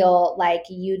to feel like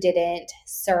you didn't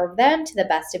serve them to the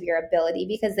best of your ability,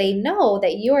 because they know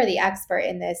that you are the expert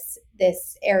in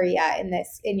this area,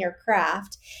 in your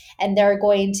craft, and they're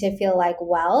going to feel like,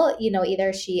 well,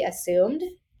 either she assumed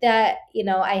that,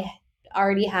 I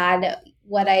already had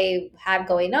what I had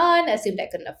going on, assumed I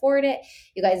couldn't afford it.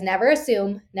 You guys never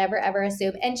assume, never ever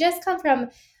assume, and just come from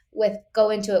go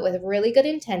into it with really good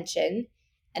intention,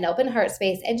 an open heart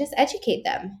space, and just educate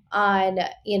them on,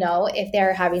 if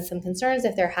they're having some concerns,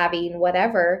 if they're having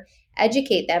whatever,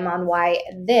 educate them on why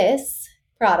this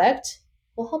product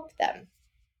will help them.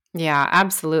 Yeah,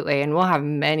 absolutely. And we'll have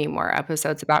many more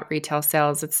episodes about retail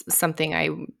sales. It's something I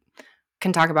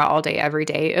can talk about all day, every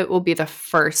day. It will be the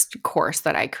first course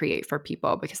that I create for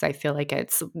people because I feel like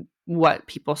it's what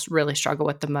people really struggle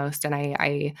with the most. And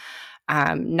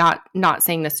not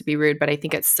saying this to be rude, but I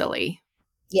think it's silly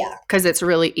Yeah. because it's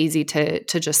really easy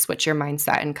to just switch your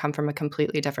mindset and come from a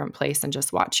completely different place and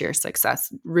just watch your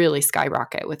success really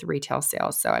skyrocket with retail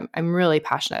sales. So I'm really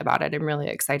passionate about it. I'm really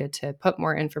excited to put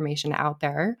more information out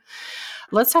there.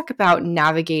 Let's talk about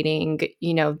navigating,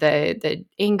 the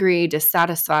angry,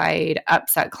 dissatisfied,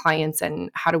 upset clients,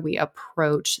 and how do we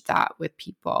approach that with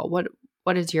people?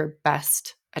 What is your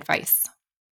best advice?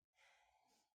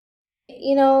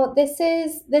 This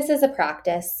is a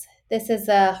practice. This is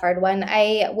a hard one.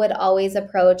 I would always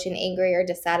approach an angry or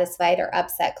dissatisfied or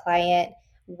upset client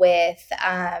with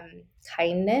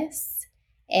kindness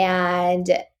and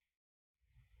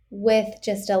with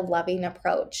just a loving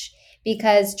approach,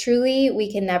 because truly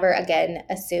we can never again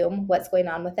assume what's going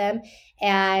on with them.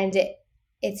 And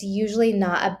it's usually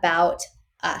not about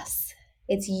us,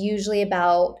 it's usually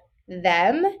about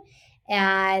them.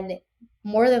 And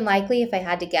more than likely, if I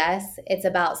had to guess, it's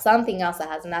about something else that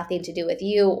has nothing to do with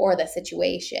you or the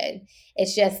situation.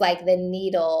 It's just like the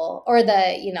needle or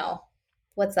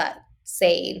what's that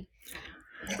saying?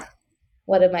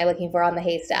 What am I looking for on the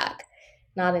haystack?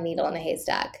 Not a needle in a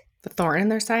haystack. The thorn in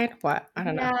their side? What? I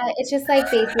don't know. Yeah, it's just like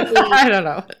basically I don't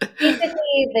know.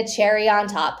 the cherry on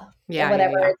top of Yeah, yeah,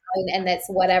 whatever yeah. is going, and that's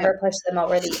Yep. whatever pushed them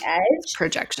over the edge.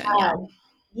 Projection, yeah.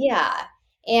 Yeah.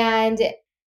 And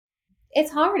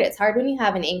it's hard. It's hard when you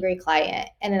have an angry client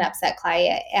and an upset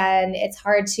client, and it's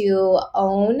hard to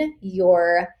own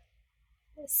your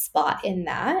spot in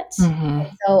that.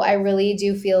 Mhm. So I really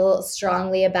do feel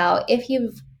strongly about, if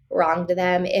you've wronged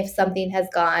them, if something has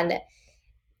gone,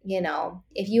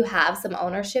 if you have some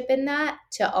ownership in that,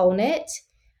 to own it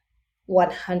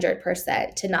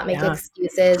 100%, to not make Yeah.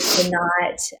 excuses,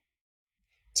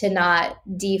 to not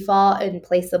default and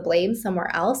place the blame somewhere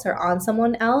else or on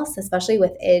someone else, especially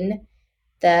within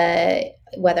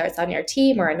whether it's on your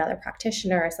team or another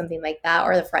practitioner or something like that,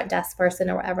 or the front desk person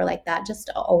or whatever like that. Just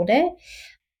to own it.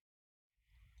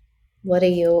 What are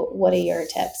your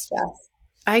tips, Jess?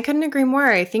 I couldn't agree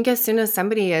more. I think as soon as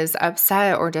somebody is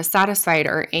upset or dissatisfied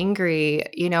or angry,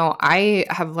 I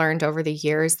have learned over the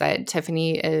years that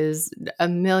Tiffany is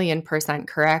 1,000,000%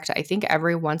 correct. I think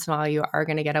every once in a while you are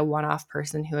going to get a one-off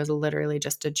person who is literally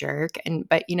just a jerk.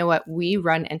 But you know what? We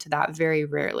run into that very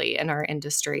rarely in our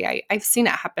industry. I've seen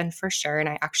it happen for sure. And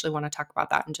I actually want to talk about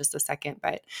that in just a second.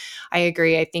 But I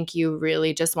agree. I think you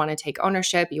really just want to take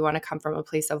ownership. You want to come from a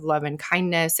place of love and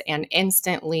kindness and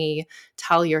instantly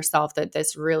tell yourself that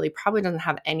this really probably doesn't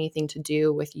have anything to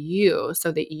do with you.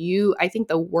 So that I think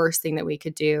the worst thing that we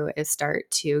could do is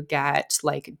start to get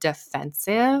like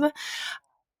defensive.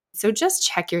 So just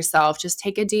check yourself, just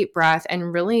take a deep breath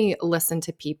and really listen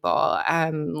to people,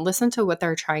 listen to what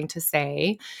they're trying to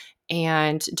say,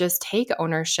 and just take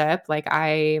ownership.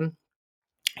 I'm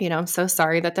so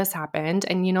sorry that this happened.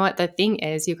 And you know what? The thing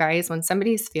is, you guys, when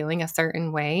somebody's feeling a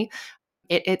certain way,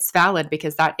 it's valid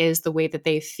because that is the way that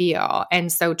they feel. And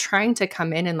so trying to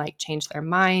come in and like change their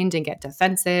mind and get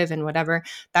defensive and whatever,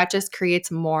 that just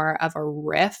creates more of a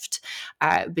rift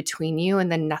between you, and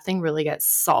then nothing really gets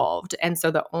solved. And so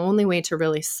the only way to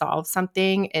really solve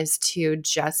something is to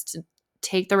just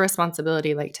take the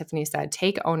responsibility, like Tiffany said,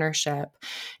 take ownership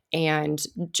and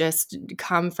just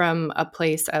come from a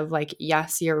place of like,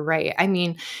 yes, you're right. I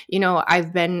mean,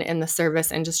 I've been in the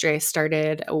service industry. I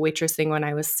started waitressing when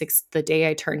I was the day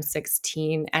I turned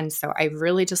 16. And so I've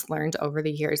really just learned over the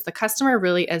years, the customer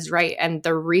really is right. And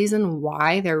the reason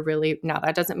why they're really, now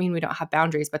that doesn't mean we don't have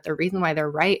boundaries, but the reason why they're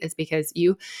right is because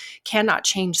you cannot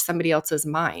change somebody else's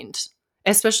mind,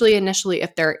 especially initially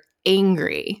if they're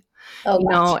angry. Oh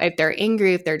gosh. If they're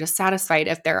angry, if they're dissatisfied,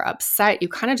 if they're upset, you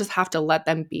kind of just have to let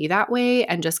them be that way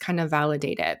and just kind of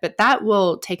validate it. But that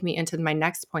will take me into my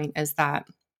next point, is that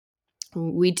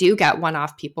we do get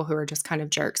one-off people who are just kind of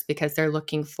jerks because they're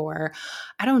looking for,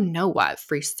 I don't know what,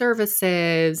 free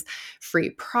services,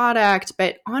 free product.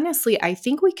 But honestly, I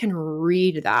think we can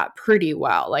read that pretty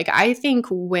well. Like, I think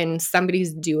when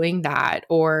somebody's doing that,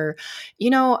 or,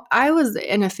 I was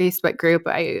in a Facebook group.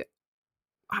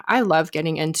 I love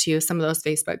getting into some of those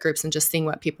Facebook groups and just seeing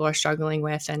what people are struggling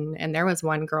with. And there was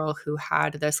one girl who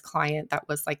had this client that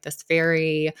was like this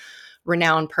very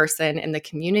renowned person in the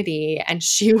community, and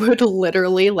she would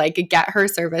literally like get her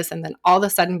service and then all of a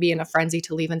sudden be in a frenzy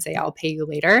to leave and say, I'll pay you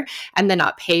later, and then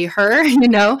not pay her,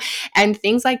 and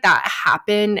things like that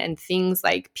happen. And things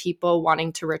like people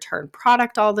wanting to return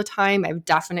product all the time. I've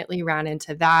definitely ran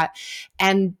into that.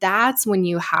 And that's when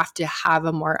you have to have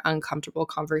a more uncomfortable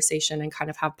conversation and kind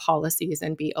of have policies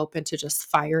and be open to just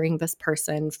firing this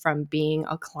person from being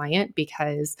a client,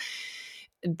 because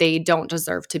they don't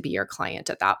deserve to be your client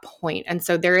at that point. And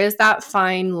so there is that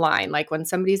fine line. Like when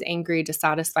somebody's angry,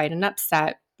 dissatisfied, and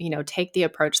upset, take the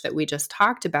approach that we just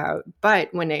talked about. But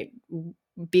when it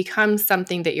becomes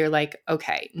something that you're like,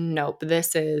 okay, nope,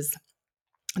 this is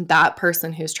that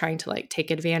person who's trying to like take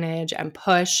advantage and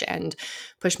push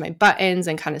my buttons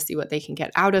and kind of see what they can get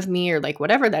out of me, or like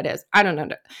whatever that is. I don't know.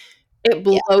 It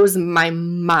Yeah. blows my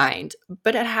mind,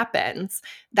 but it happens.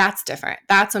 That's different.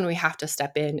 That's when we have to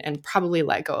step in and probably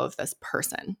let go of this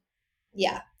person.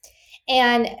 Yeah.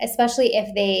 And especially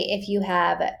if you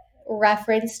have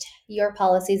referenced your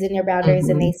policies and your boundaries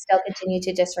and they Mhm. still continue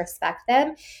to disrespect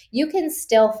them, you can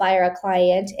still fire a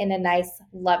client in a nice,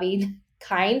 loving,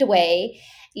 kind way.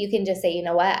 You can just say, you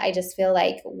know what, I just feel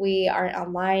like we aren't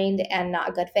aligned and not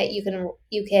a good fit. You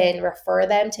can refer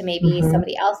them to maybe Mhm.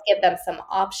 somebody else, give them some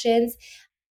options.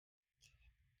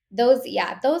 Those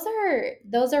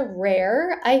are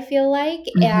rare, I feel like.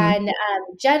 Mhm. And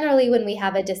generally when we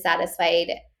have a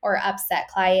dissatisfied or upset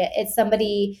client, it's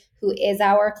somebody who is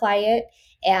our client,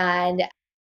 and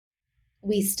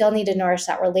we still need to nourish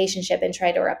that relationship and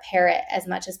try to repair it as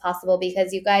much as possible,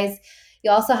 because you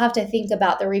also have to think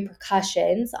about the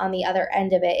repercussions on the other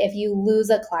end of it. If you lose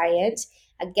a client,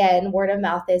 again, word of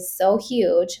mouth is so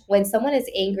huge. When someone is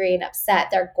angry and upset,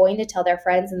 they're going to tell their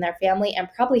friends and their family and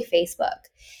probably Facebook.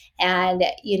 And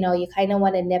you kind of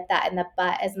want to nip that in the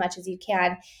butt as much as you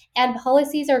can. And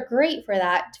policies are great for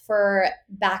that, for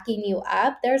backing you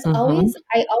up. Mhm.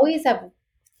 I always have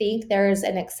think there's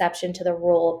an exception to the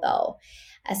rule, though,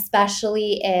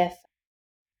 especially if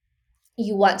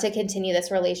you want to continue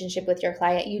this relationship with your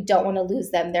client. You don't want to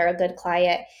lose them. They're a good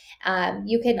client.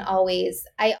 You can always,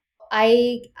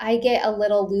 I get a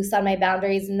little loose on my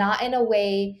boundaries, not in a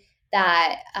way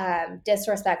that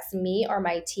disrespects me or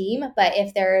my team, but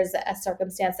if there's a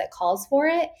circumstance that calls for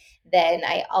it, then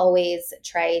I always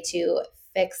try to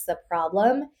fix the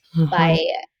problem by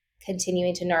Mhm.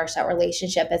 continuing to nourish that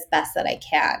relationship as best that I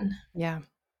can. Yeah.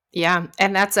 Yeah,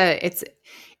 and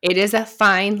it is a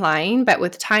fine line, but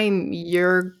with time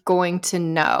you're going to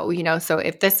know, so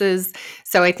if this is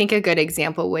so I think a good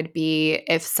example would be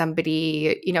if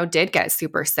somebody, did get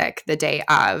super sick the day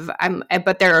of,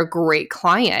 but they're a great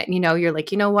client, you're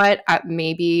like, you know what,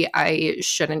 maybe I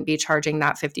shouldn't be charging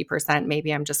that 50%.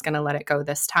 Maybe I'm just going to let it go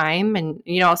this time, and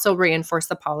also reinforce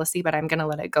the policy, but I'm going to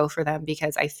let it go for them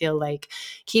because I feel like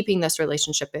keeping this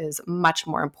relationship is much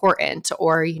more important.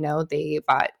 Or, they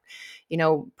bought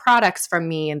products from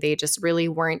me and they just really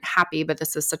weren't happy, but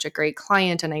this is such a great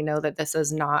client and I know that this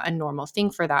is not a normal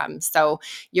thing for them. So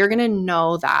you're going to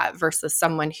know that versus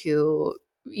someone who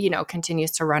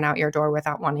continues to run out your door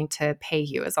without wanting to pay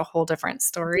you is a whole different Yeah.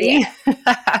 story.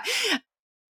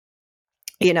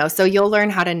 So you'll learn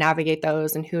how to navigate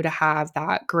those and who to have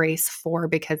that grace for,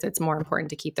 because it's more important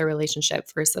to keep the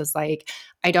relationship versus like,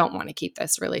 I don't want to keep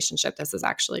this relationship, this is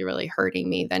actually really hurting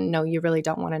me. Then no, you really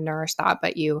don't want to nourish that,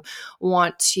 but you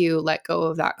want to let go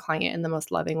of that client in the most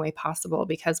loving way possible,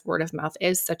 because word of mouth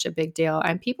is such a big deal.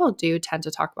 And people do tend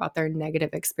to talk about their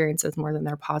negative experiences more than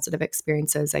their positive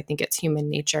experiences. I think it's human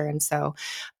nature. And so,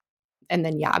 and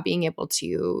then yeah, being able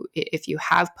to, if you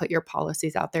have put your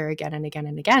policies out there again and again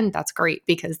and again, that's great,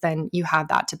 because then you have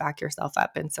that to back yourself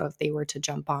up. And so if they were to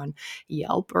jump on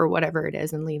Yelp or whatever it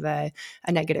is and leave a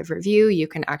negative review, you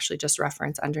can actually just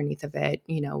reference underneath of it,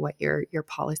 what your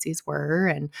policies were,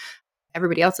 and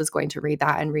everybody else is going to read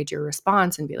that and read your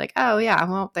response and be like, oh, yeah,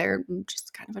 well, they're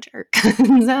just kind of a jerk.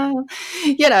 So,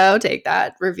 take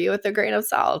that review with a grain of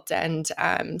salt. And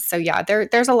so, yeah,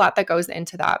 there's a lot that goes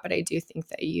into that. But I do think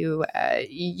that you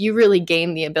really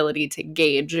gain the ability to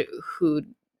gauge who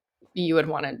you would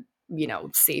want to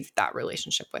save that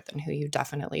relationship with and who you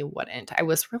definitely wouldn't. I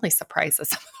was really surprised at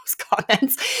some of those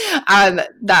comments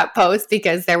that post,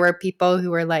 because there were people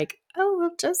who were like, oh,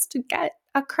 well, just get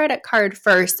a credit card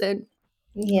first. And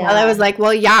well, I was Yeah. like,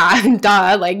 well, yeah,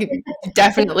 duh. Like,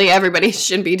 definitely everybody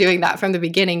should be doing that from the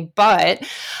beginning. But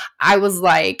I was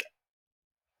like,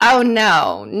 oh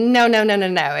no, no, no, no, no,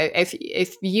 no.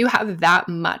 If you have that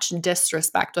much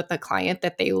disrespect with the client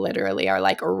that they literally are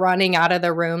like running out of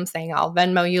the room saying, I'll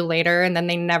Venmo you later, and then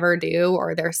they never do,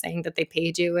 or they're saying that they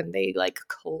paid you and they like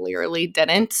clearly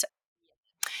didn't.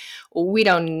 we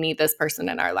don't need this person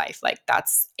in our life. Like,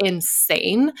 that's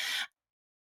insane.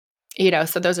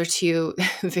 So those are two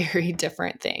very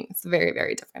different things, very,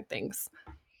 very different things.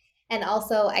 And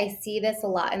also, I see this a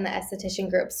lot in the esthetician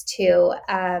groups too.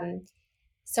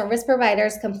 Service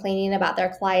providers complaining about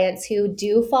their clients who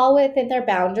do fall within their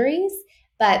boundaries,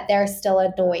 but they're still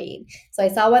annoying. So I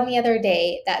saw one the other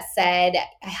day that said,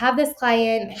 I have this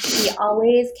client. She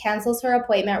always cancels her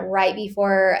appointment right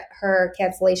before her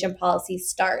cancellation policy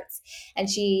starts. And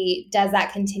she does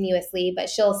that continuously, but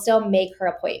she'll still make her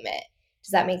appointment.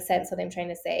 Does that make sense what I'm trying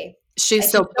to say? She Like she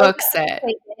still shows up books for it.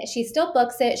 appointment, she still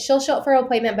books it. She'll show up for her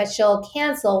appointment, but she'll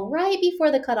cancel right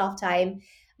before the cutoff time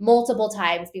multiple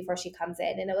times before she comes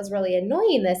in. And it was really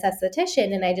annoying, this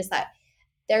esthetician. And I just thought,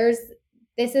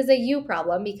 this is a you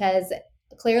problem, because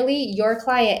clearly your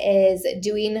client is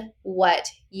doing what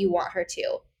you want her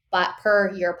to, but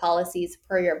per your policies,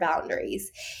 per your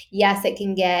boundaries. Yes, it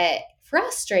can get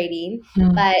frustrating,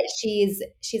 but she's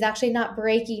actually not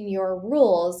breaking your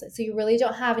rules, so you really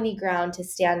don't have any ground to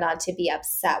stand on to be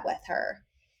upset with her.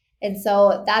 And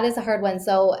so that is a hard one.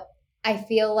 So I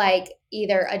feel like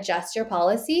either adjust your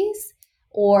policies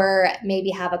or maybe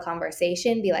have a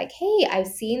conversation, be like, hey, I've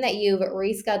seen that you've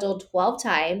rescheduled 12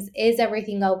 times. Is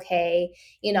everything okay?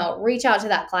 Reach out to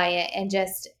that client and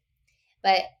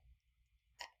but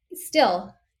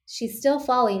still, she's still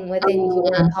falling within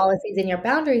your policies and your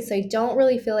boundaries. So I don't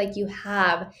really feel like you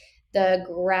have the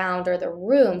ground or the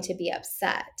room to be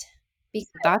upset, because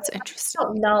That's you interesting.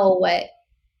 don't know what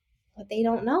they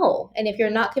don't know. And if you're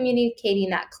not communicating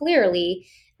that clearly,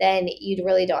 then you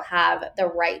really don't have the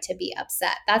right to be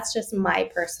upset. That's just my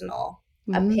personal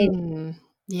opinion. Mm.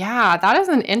 Yeah, that is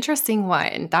an interesting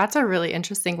one. That's a really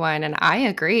interesting one, and I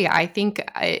agree. I think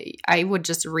I would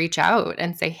just reach out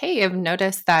and say, "Hey, I've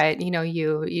noticed that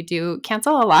you do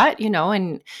cancel a lot,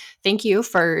 and thank you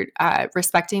for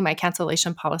respecting my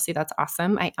cancellation policy. That's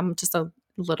awesome. I'm just a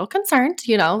little concerned.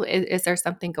 Is there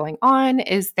something going on?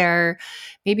 Is there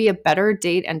maybe a better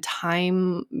date and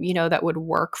time, that would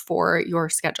work for your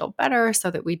schedule better,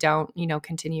 so that we don't,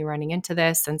 continue running into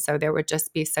this?" And so there would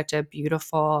just be such a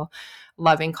beautiful,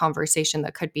 loving conversation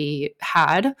that could be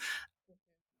had,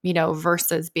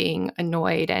 versus being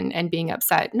annoyed and being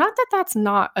upset. Not that that's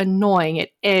not annoying,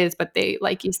 it is, but they,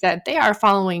 like you said, they are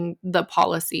following the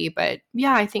policy. But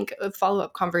yeah, I think a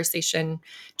follow-up conversation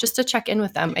just to check in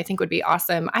with them, I think would be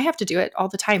awesome. I have to do it all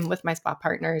the time with my spa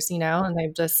partners, and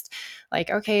I'm just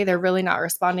like, okay, they're really not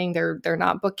responding. They're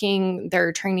not booking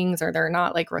their trainings, or they're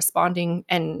not like responding,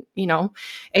 and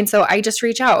so I just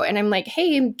reach out and I'm like,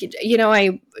 hey,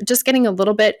 I just getting a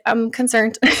little bit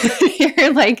concerned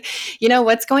here, like,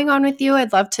 what's going on with you?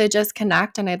 I'd love to just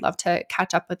connect, and I'd love to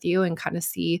catch up with you and kind of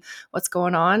see what's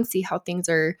going on, see how things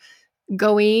are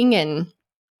going, and,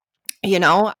 you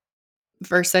know,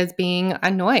 versus being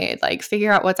annoyed, like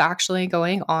figure out what's actually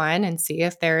going on and see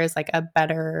if there is like a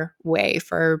better way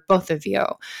for both of you.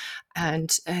 And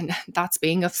that's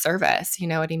being of service, you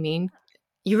know what I mean?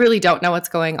 You really don't know what's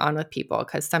going on with people,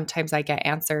 because sometimes I get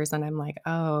answers and I'm like,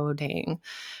 oh dang,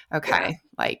 Yeah. okay,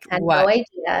 like Had no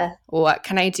idea. what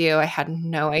can I do? I had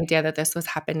no idea that this was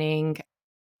happening.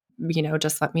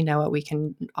 Just let me know what we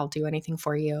can I'll do anything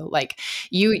for you. Like,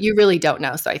 you really don't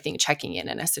know. So I think checking in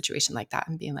a situation like that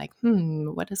and being like,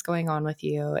 what is going on with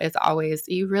you, is always,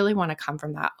 you really want to come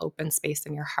from that open space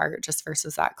in your heart, just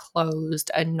versus that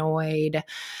closed, annoyed,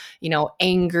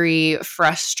 angry,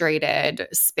 frustrated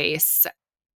space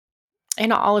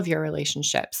in all of your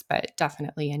relationships, but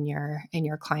definitely in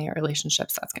your client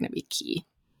relationships. That's going to be key.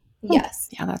 Yes.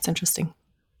 Yeah, that's interesting.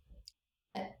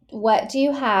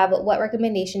 What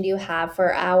recommendation do you have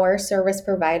for our service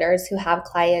providers who have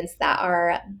clients that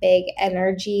are big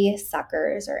energy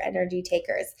suckers or energy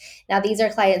takers? Now, these are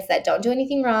clients that don't do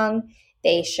anything wrong.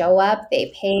 They show up,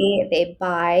 they pay, they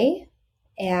buy,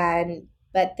 and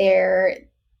but they're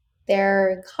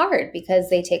hard because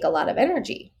they take a lot of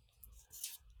energy.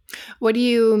 What do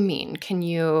you mean? Can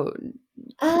you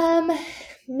Um,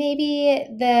 Maybe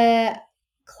the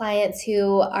clients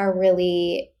who are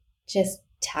really just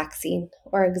taxing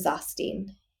or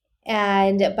exhausting.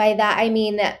 And by that, I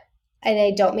mean, and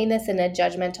I don't mean this in a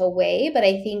judgmental way, but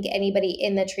I think anybody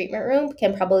in the treatment room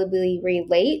can probably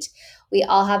relate. We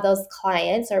all have those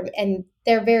clients, and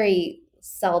they're very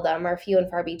seldom or few and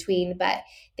far between, but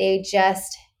they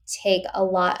just take a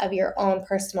lot of your own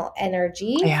personal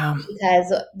energy, Yeah.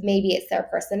 because maybe it's their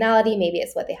personality, maybe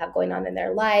it's what they have going on in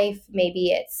their life,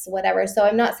 maybe it's whatever. So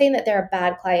I'm not saying that they're a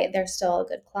bad client, they're still a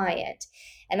good client.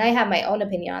 And I have my own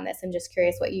opinion on this. I'm just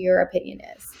curious what your opinion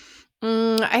is.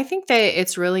 I think that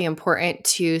it's really important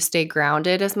to stay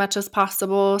grounded as much as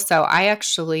possible. So, I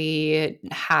actually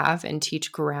have and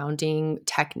teach grounding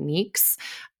techniques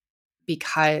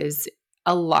because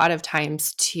a lot of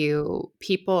times, too,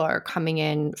 people are coming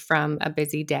in from a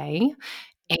busy day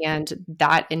and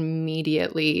that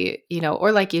immediately,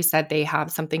 or like you said, they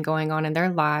have something going on in their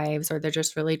lives or they're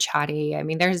just really chatty. I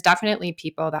mean, there's definitely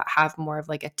people that have more of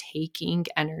like a taking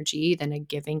energy than a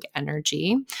giving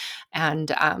energy. And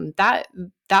that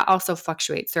also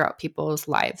fluctuates throughout people's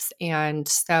lives. And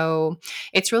so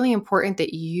it's really important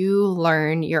that you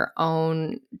learn your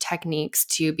own techniques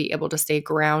to be able to stay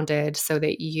grounded so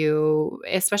that you,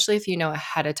 especially if you know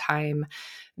ahead of time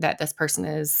that this person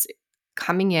is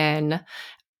coming in,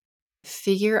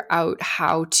 figure out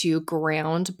how to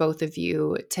ground both of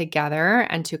you together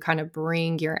and to kind of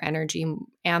bring your energy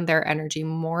and their energy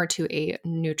more to a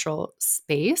neutral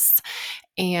space.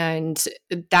 And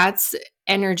that's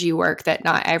energy work that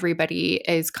not everybody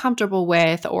is comfortable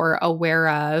with or aware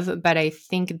of. But I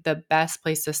think the best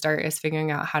place to start is figuring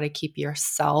out how to keep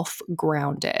yourself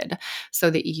grounded so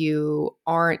that you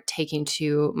aren't taking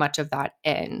too much of that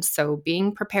in. So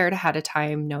being prepared ahead of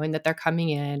time, knowing that they're coming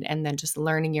in, and then just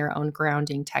learning your own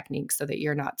grounding techniques so that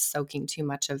you're not soaking too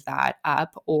much of that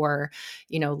up or,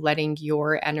 letting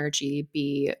your energy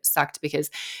be sucked because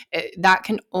that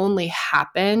can only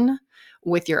happen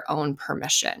with your own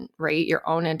permission, right? Your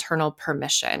own internal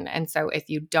permission. And so if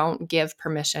you don't give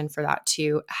permission for that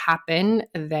to happen,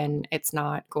 then it's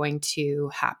not going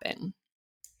to happen.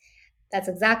 That's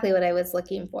exactly what I was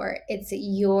looking for. It's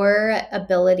your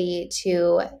ability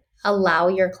to allow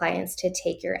your clients to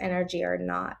take your energy or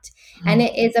not. And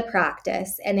it is a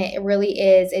practice, and it really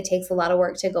is. It takes a lot of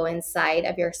work to go inside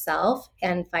of yourself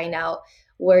and find out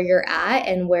where you're at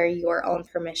and where your own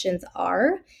permissions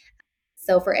are.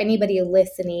 So for anybody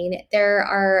listening, there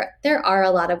are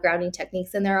a lot of grounding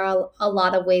techniques and there are a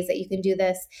lot of ways that you can do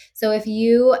this. So if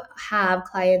you have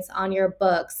clients on your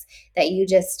books that you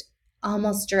just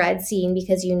almost dread seeing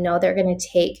because you know they're going to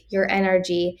take your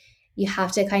energy, you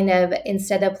have to kind of,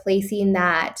 instead of placing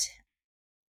that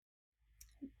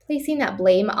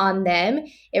blame on them,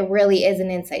 it really is an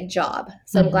inside job.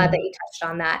 So I'm glad that Mhm. you touched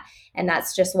on that. And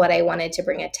that's just what I wanted to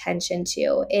bring attention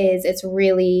to is it's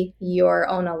really your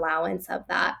own allowance of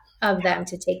that, of them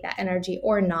to take that energy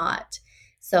or not.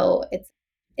 So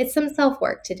it's some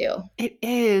self-work to do. It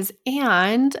is.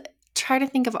 And try to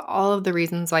think of all of the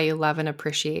reasons why you love and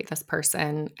appreciate this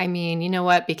person. I mean, you know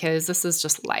what? Because this is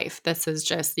just life. This is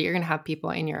just, you're going to have people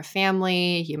in your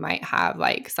family. You might have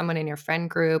like someone in your friend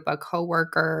group, a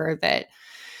coworker that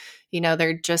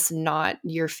they're just not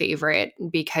your favorite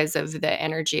because of the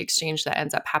energy exchange that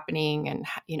ends up happening and,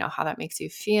 how that makes you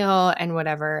feel and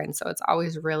whatever. And so it's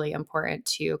always really important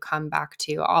to come back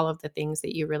to all of the things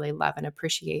that you really love and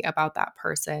appreciate about that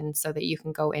person so that you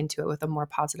can go into it with a more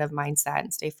positive mindset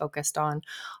and stay focused on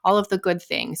all of the good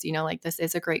things. Like this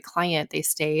is a great client. They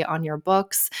stay on your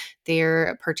books,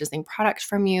 they're purchasing product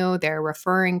from you, they're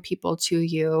referring people to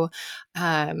you.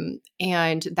 And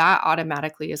that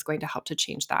automatically is going to help to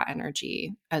change that energy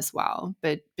as well,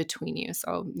 but between you.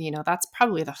 So, that's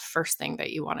probably the first thing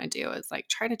that you want to do is like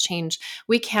try to change.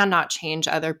 We cannot change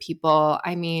other people.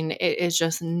 I mean, it is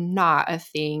just not a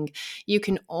thing. You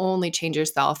can only change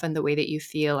yourself and the way that you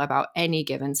feel about any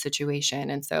given situation.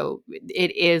 And so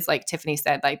it is like Tiffany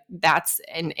said, like that's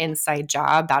an inside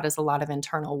job. That is a lot of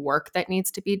internal work that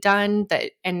needs to be done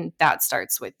and that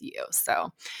starts with you.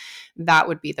 So that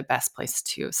would be the best place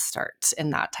to start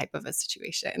in that type of a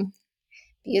situation.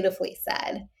 Beautifully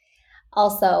said.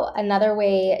 Also, another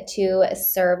way to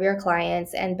serve your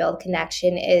clients and build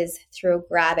connection is through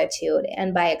gratitude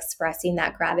and by expressing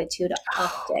that gratitude Oh my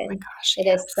often. gosh, It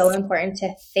is so yes. important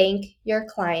to thank your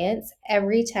clients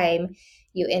every time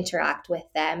you interact with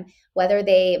them, whether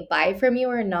they buy from you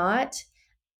or not.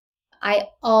 I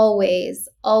always,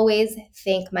 always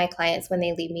thank my clients when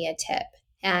they leave me a tip.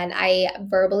 And I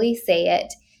verbally say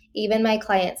it. Even my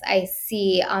clients I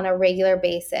see on a regular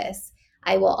basis,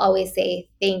 I will always say,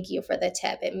 thank you for the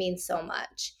tip. It means so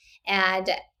much. And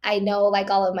I know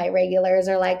like all of my regulars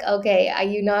are like, okay,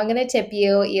 I'm going to tip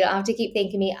you. You don't have to keep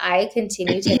thanking me. I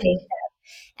continue to thank.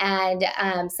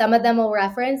 And some of them will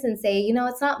reference and say,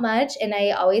 it's not much. And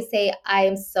I always say, I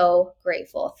am so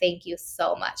grateful. Thank you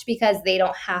so much because they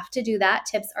don't have to do that.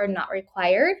 Tips are not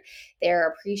required, they're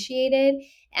appreciated.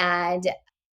 And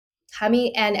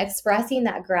coming and expressing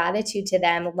that gratitude to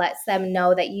them lets them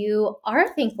know that you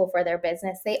are thankful for their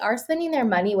business. They are spending their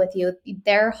money with you,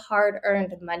 their hard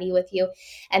earned money with you,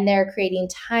 and they're creating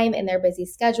time in their busy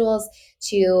schedules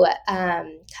to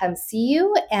come see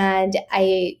you. And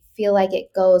I feel like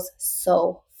it goes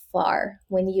so far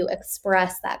when you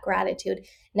express that gratitude.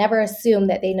 Never assume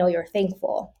that they know you're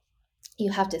thankful.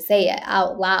 You have to say it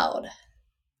out loud.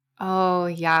 Oh,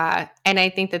 yeah. And I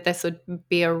think that this would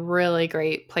be a really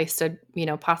great place to,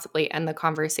 possibly end the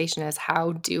conversation is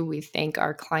how do we thank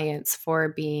our clients for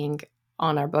being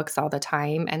on our books all the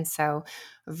time? And so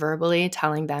verbally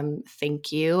telling them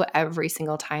thank you every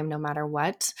single time, no matter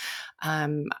what.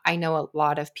 I know a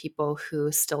lot of people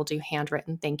who still do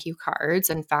handwritten thank you cards.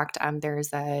 In fact,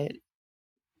 there's a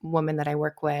woman that I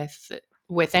work with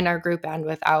within our group and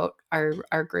without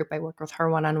our group. I work with her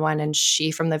one-on-one, and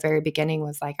she from the very beginning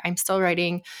was like, I'm still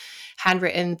writing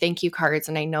handwritten thank you cards,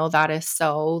 and I know that is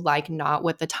so like not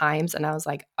with the times. And I was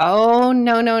like, oh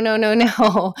no, no, no, no,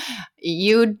 no.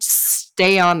 You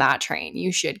stay on that train.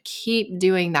 You should keep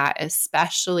doing that,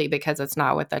 especially because it's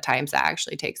not with the times. It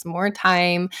actually takes more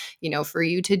time, for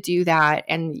you to do that,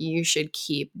 and you should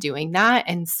keep doing that.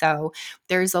 And so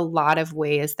there's a lot of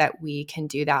ways that we can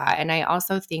do that. And I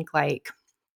also think like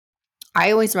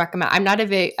I always recommend, I'm not a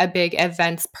big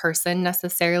events person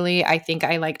necessarily. I think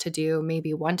I like to do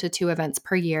maybe 1 to 2 events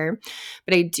per year.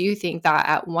 But I do think that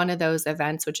at one of those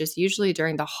events, which is usually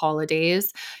during the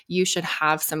holidays, you should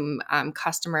have some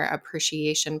customer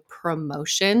appreciation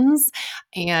promotions.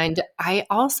 And I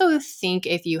also think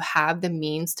if you have the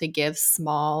means to give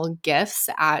small gifts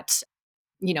at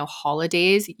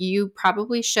holidays, you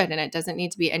probably should. And it doesn't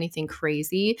need to be anything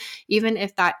crazy. Even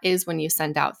if that is when you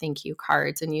send out thank you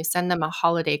cards and you send them a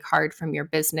holiday card from your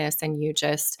business and you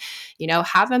just,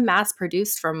 have them mass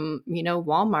produced from,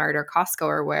 Walmart or Costco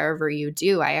or wherever you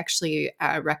do. I actually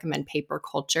recommend Paper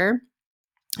Culture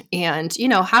and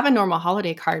have a normal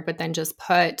holiday card, but then just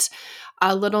put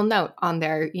a little note on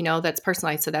there, that's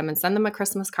personalized to them and send them a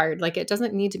Christmas card. Like it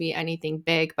doesn't need to be anything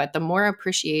big, but the more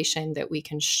appreciation that we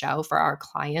can show for our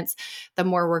clients, the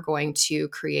more we're going to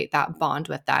create that bond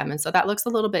with them. And so that looks a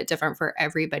little bit different for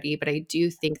everybody, but I do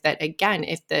think that again,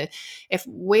 if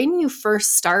when you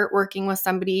first start working with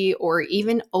somebody or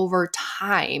even over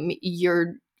time,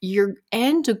 your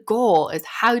end goal is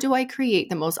how do I create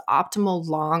the most optimal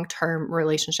long-term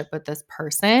relationship with this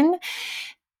person,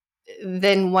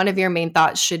 then one of your main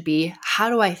thoughts should be, how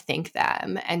do I thank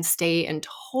them and stay in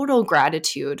total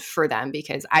gratitude for them?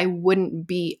 Because I wouldn't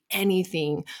be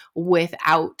anything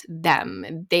without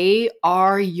them. They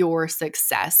are your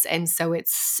success. And so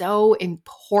it's so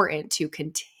important to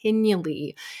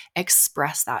continually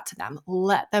express that to them.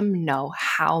 Let them know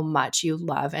how much you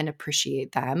love and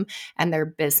appreciate them and their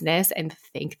business and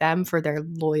thank them for their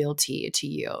loyalty to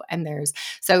you. And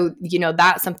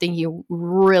that's something you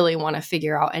really want to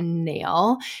figure out and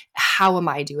nail. How am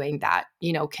I doing that,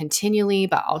 continually?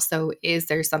 But also, is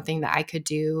there something that I could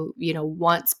do,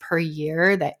 once per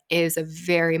year that is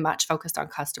very much focused on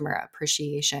customer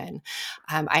appreciation?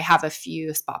 I have a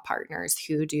few spot partners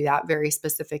who do that very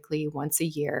specifically once a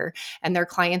year, and their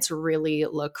clients really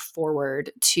look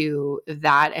forward to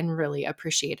that and really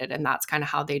appreciate it. And that's kind of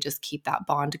how they just keep that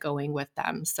bond going with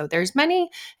them. So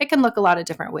it can look a lot of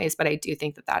different ways, but I do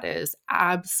think that that is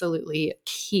absolutely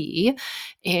key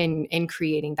in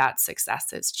creating that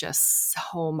success. It's just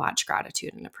so much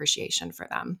gratitude and appreciation for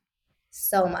them.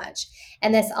 So much.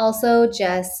 And this also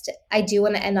I do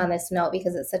want to end on this note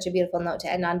because it's such a beautiful note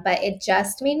to end on, but it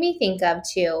just made me think of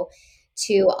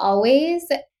to always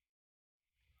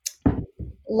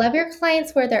love your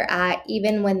clients where they're at,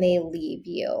 even when they leave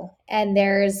you. And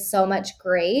there's so much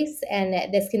grace, and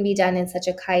this can be done in such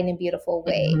a kind and beautiful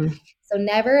way. Mhm. So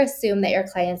never assume that your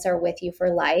clients are with you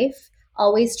for life.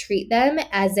 Always treat them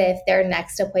as if their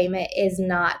next appointment is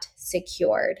not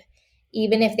secured,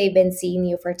 even if they've been seeing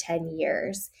you for 10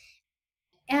 years.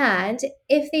 And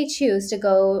if they choose to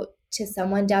go to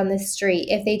someone down the street,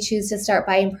 if they choose to start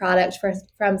buying product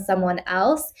from someone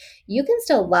else, you can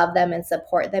still love them and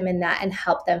support them in that and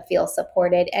help them feel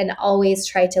supported, and always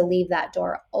try to leave that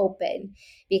door open,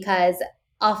 because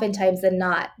oftentimes than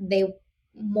not,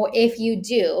 if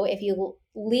you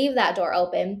leave that door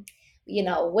open,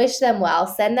 wish them well,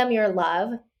 send them your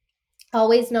love,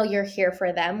 always know you're here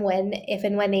for them if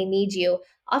and when they need you.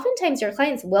 Oftentimes your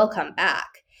clients will come back.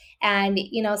 And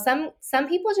some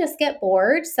people just get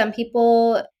bored. Some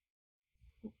people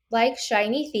like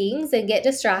shiny things and get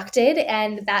distracted,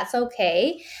 and that's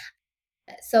okay.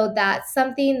 So that's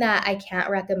something that I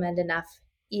can't recommend enough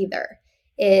either,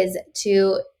 is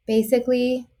to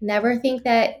basically never think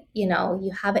that,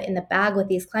 you have it in the bag with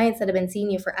these clients that have been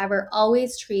seeing you forever.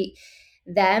 Always treat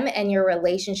them and your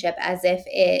relationship as if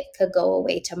it could go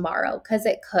away tomorrow, because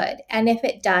it could. And if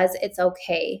it does, it's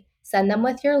okay. Send them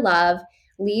with your love,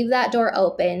 leave that door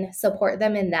open, support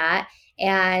them in that,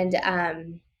 and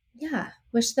yeah,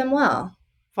 wish them well.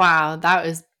 Wow, that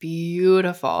was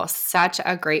Beautiful. Such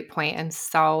a great point and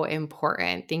so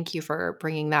important. Thank you for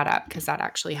bringing that up because that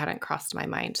actually hadn't crossed my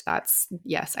mind. That's,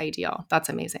 yes, ideal. That's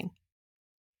amazing.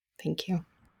 Thank you.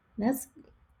 That's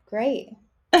great.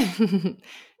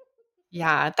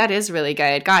 Yeah, that is really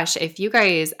good. Gosh, if you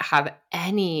guys have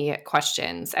any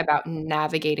questions about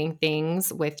navigating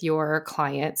things with your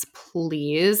clients,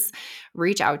 please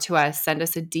reach out to us, send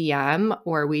us a DM,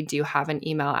 or we do have an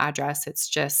email address. It's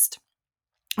just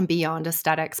Beyond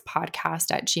Aesthetics podcast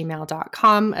at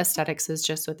gmail.com. Aesthetics is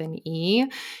just with an E.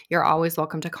 You're always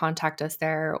welcome to contact us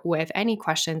there with any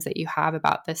questions that you have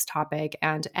about this topic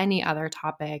and any other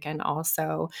topic. And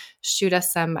also shoot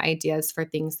us some ideas for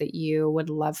things that you would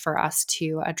love for us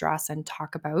to address and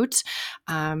talk about.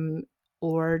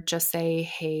 Or just say,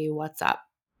 hey, what's up?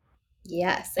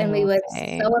 Yes, and And we we'll would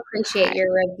say, so appreciate hi. your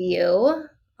review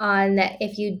on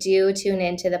if you do tune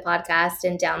into the podcast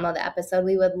and download the episode.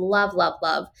 We would love, love,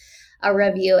 love a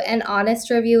review. An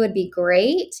honest review would be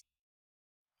great.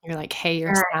 You're like, hey, your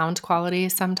Uh, sound quality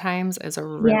sometimes is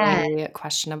a yeah, really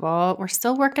questionable. We're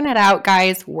still working it out,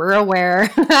 guys. We're aware.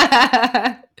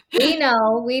 we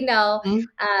know, we know. Mhm.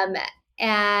 Um,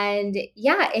 and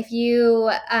yeah, if you,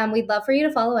 we'd love for you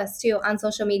to follow us too on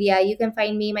social media. You can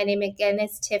find me. My name again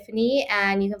is Tiffany,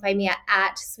 and you can find me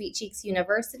at Sweet Cheeks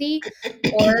University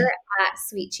or at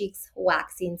Sweet Cheeks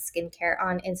Waxing Skincare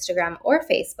on Instagram or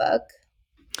Facebook.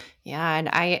 Yeah, and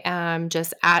I am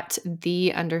just at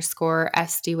the underscore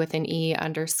SD with an E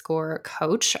underscore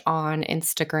coach on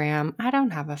Instagram. I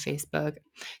don't have a Facebook.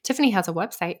 Tiffany has a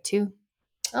website too.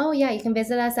 Oh, yeah, you can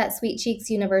visit us at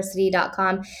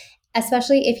sweetcheeksuniversity.com,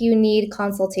 especially if you need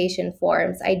consultation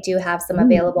forms. I do have some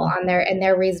available Ooh. on there, and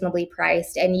they're reasonably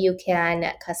priced, and you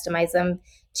can customize them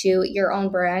to your own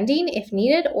branding if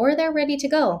needed, or they're ready to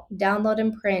go, download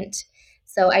and print.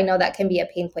 So I know that can be a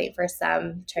pain point for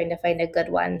some trying to find a good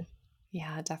one.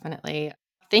 Yeah, definitely.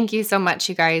 Thank you so much,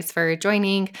 you guys, for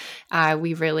joining.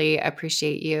 We really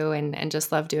appreciate you and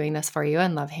just love doing this for you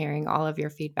and love hearing all of your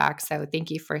feedback. So, thank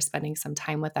you for spending some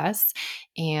time with us.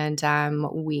 And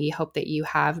we hope that you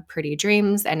have pretty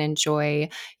dreams and enjoy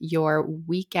your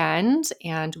weekend.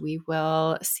 And we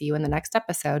will see you in the next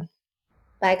episode.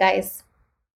 Bye, guys.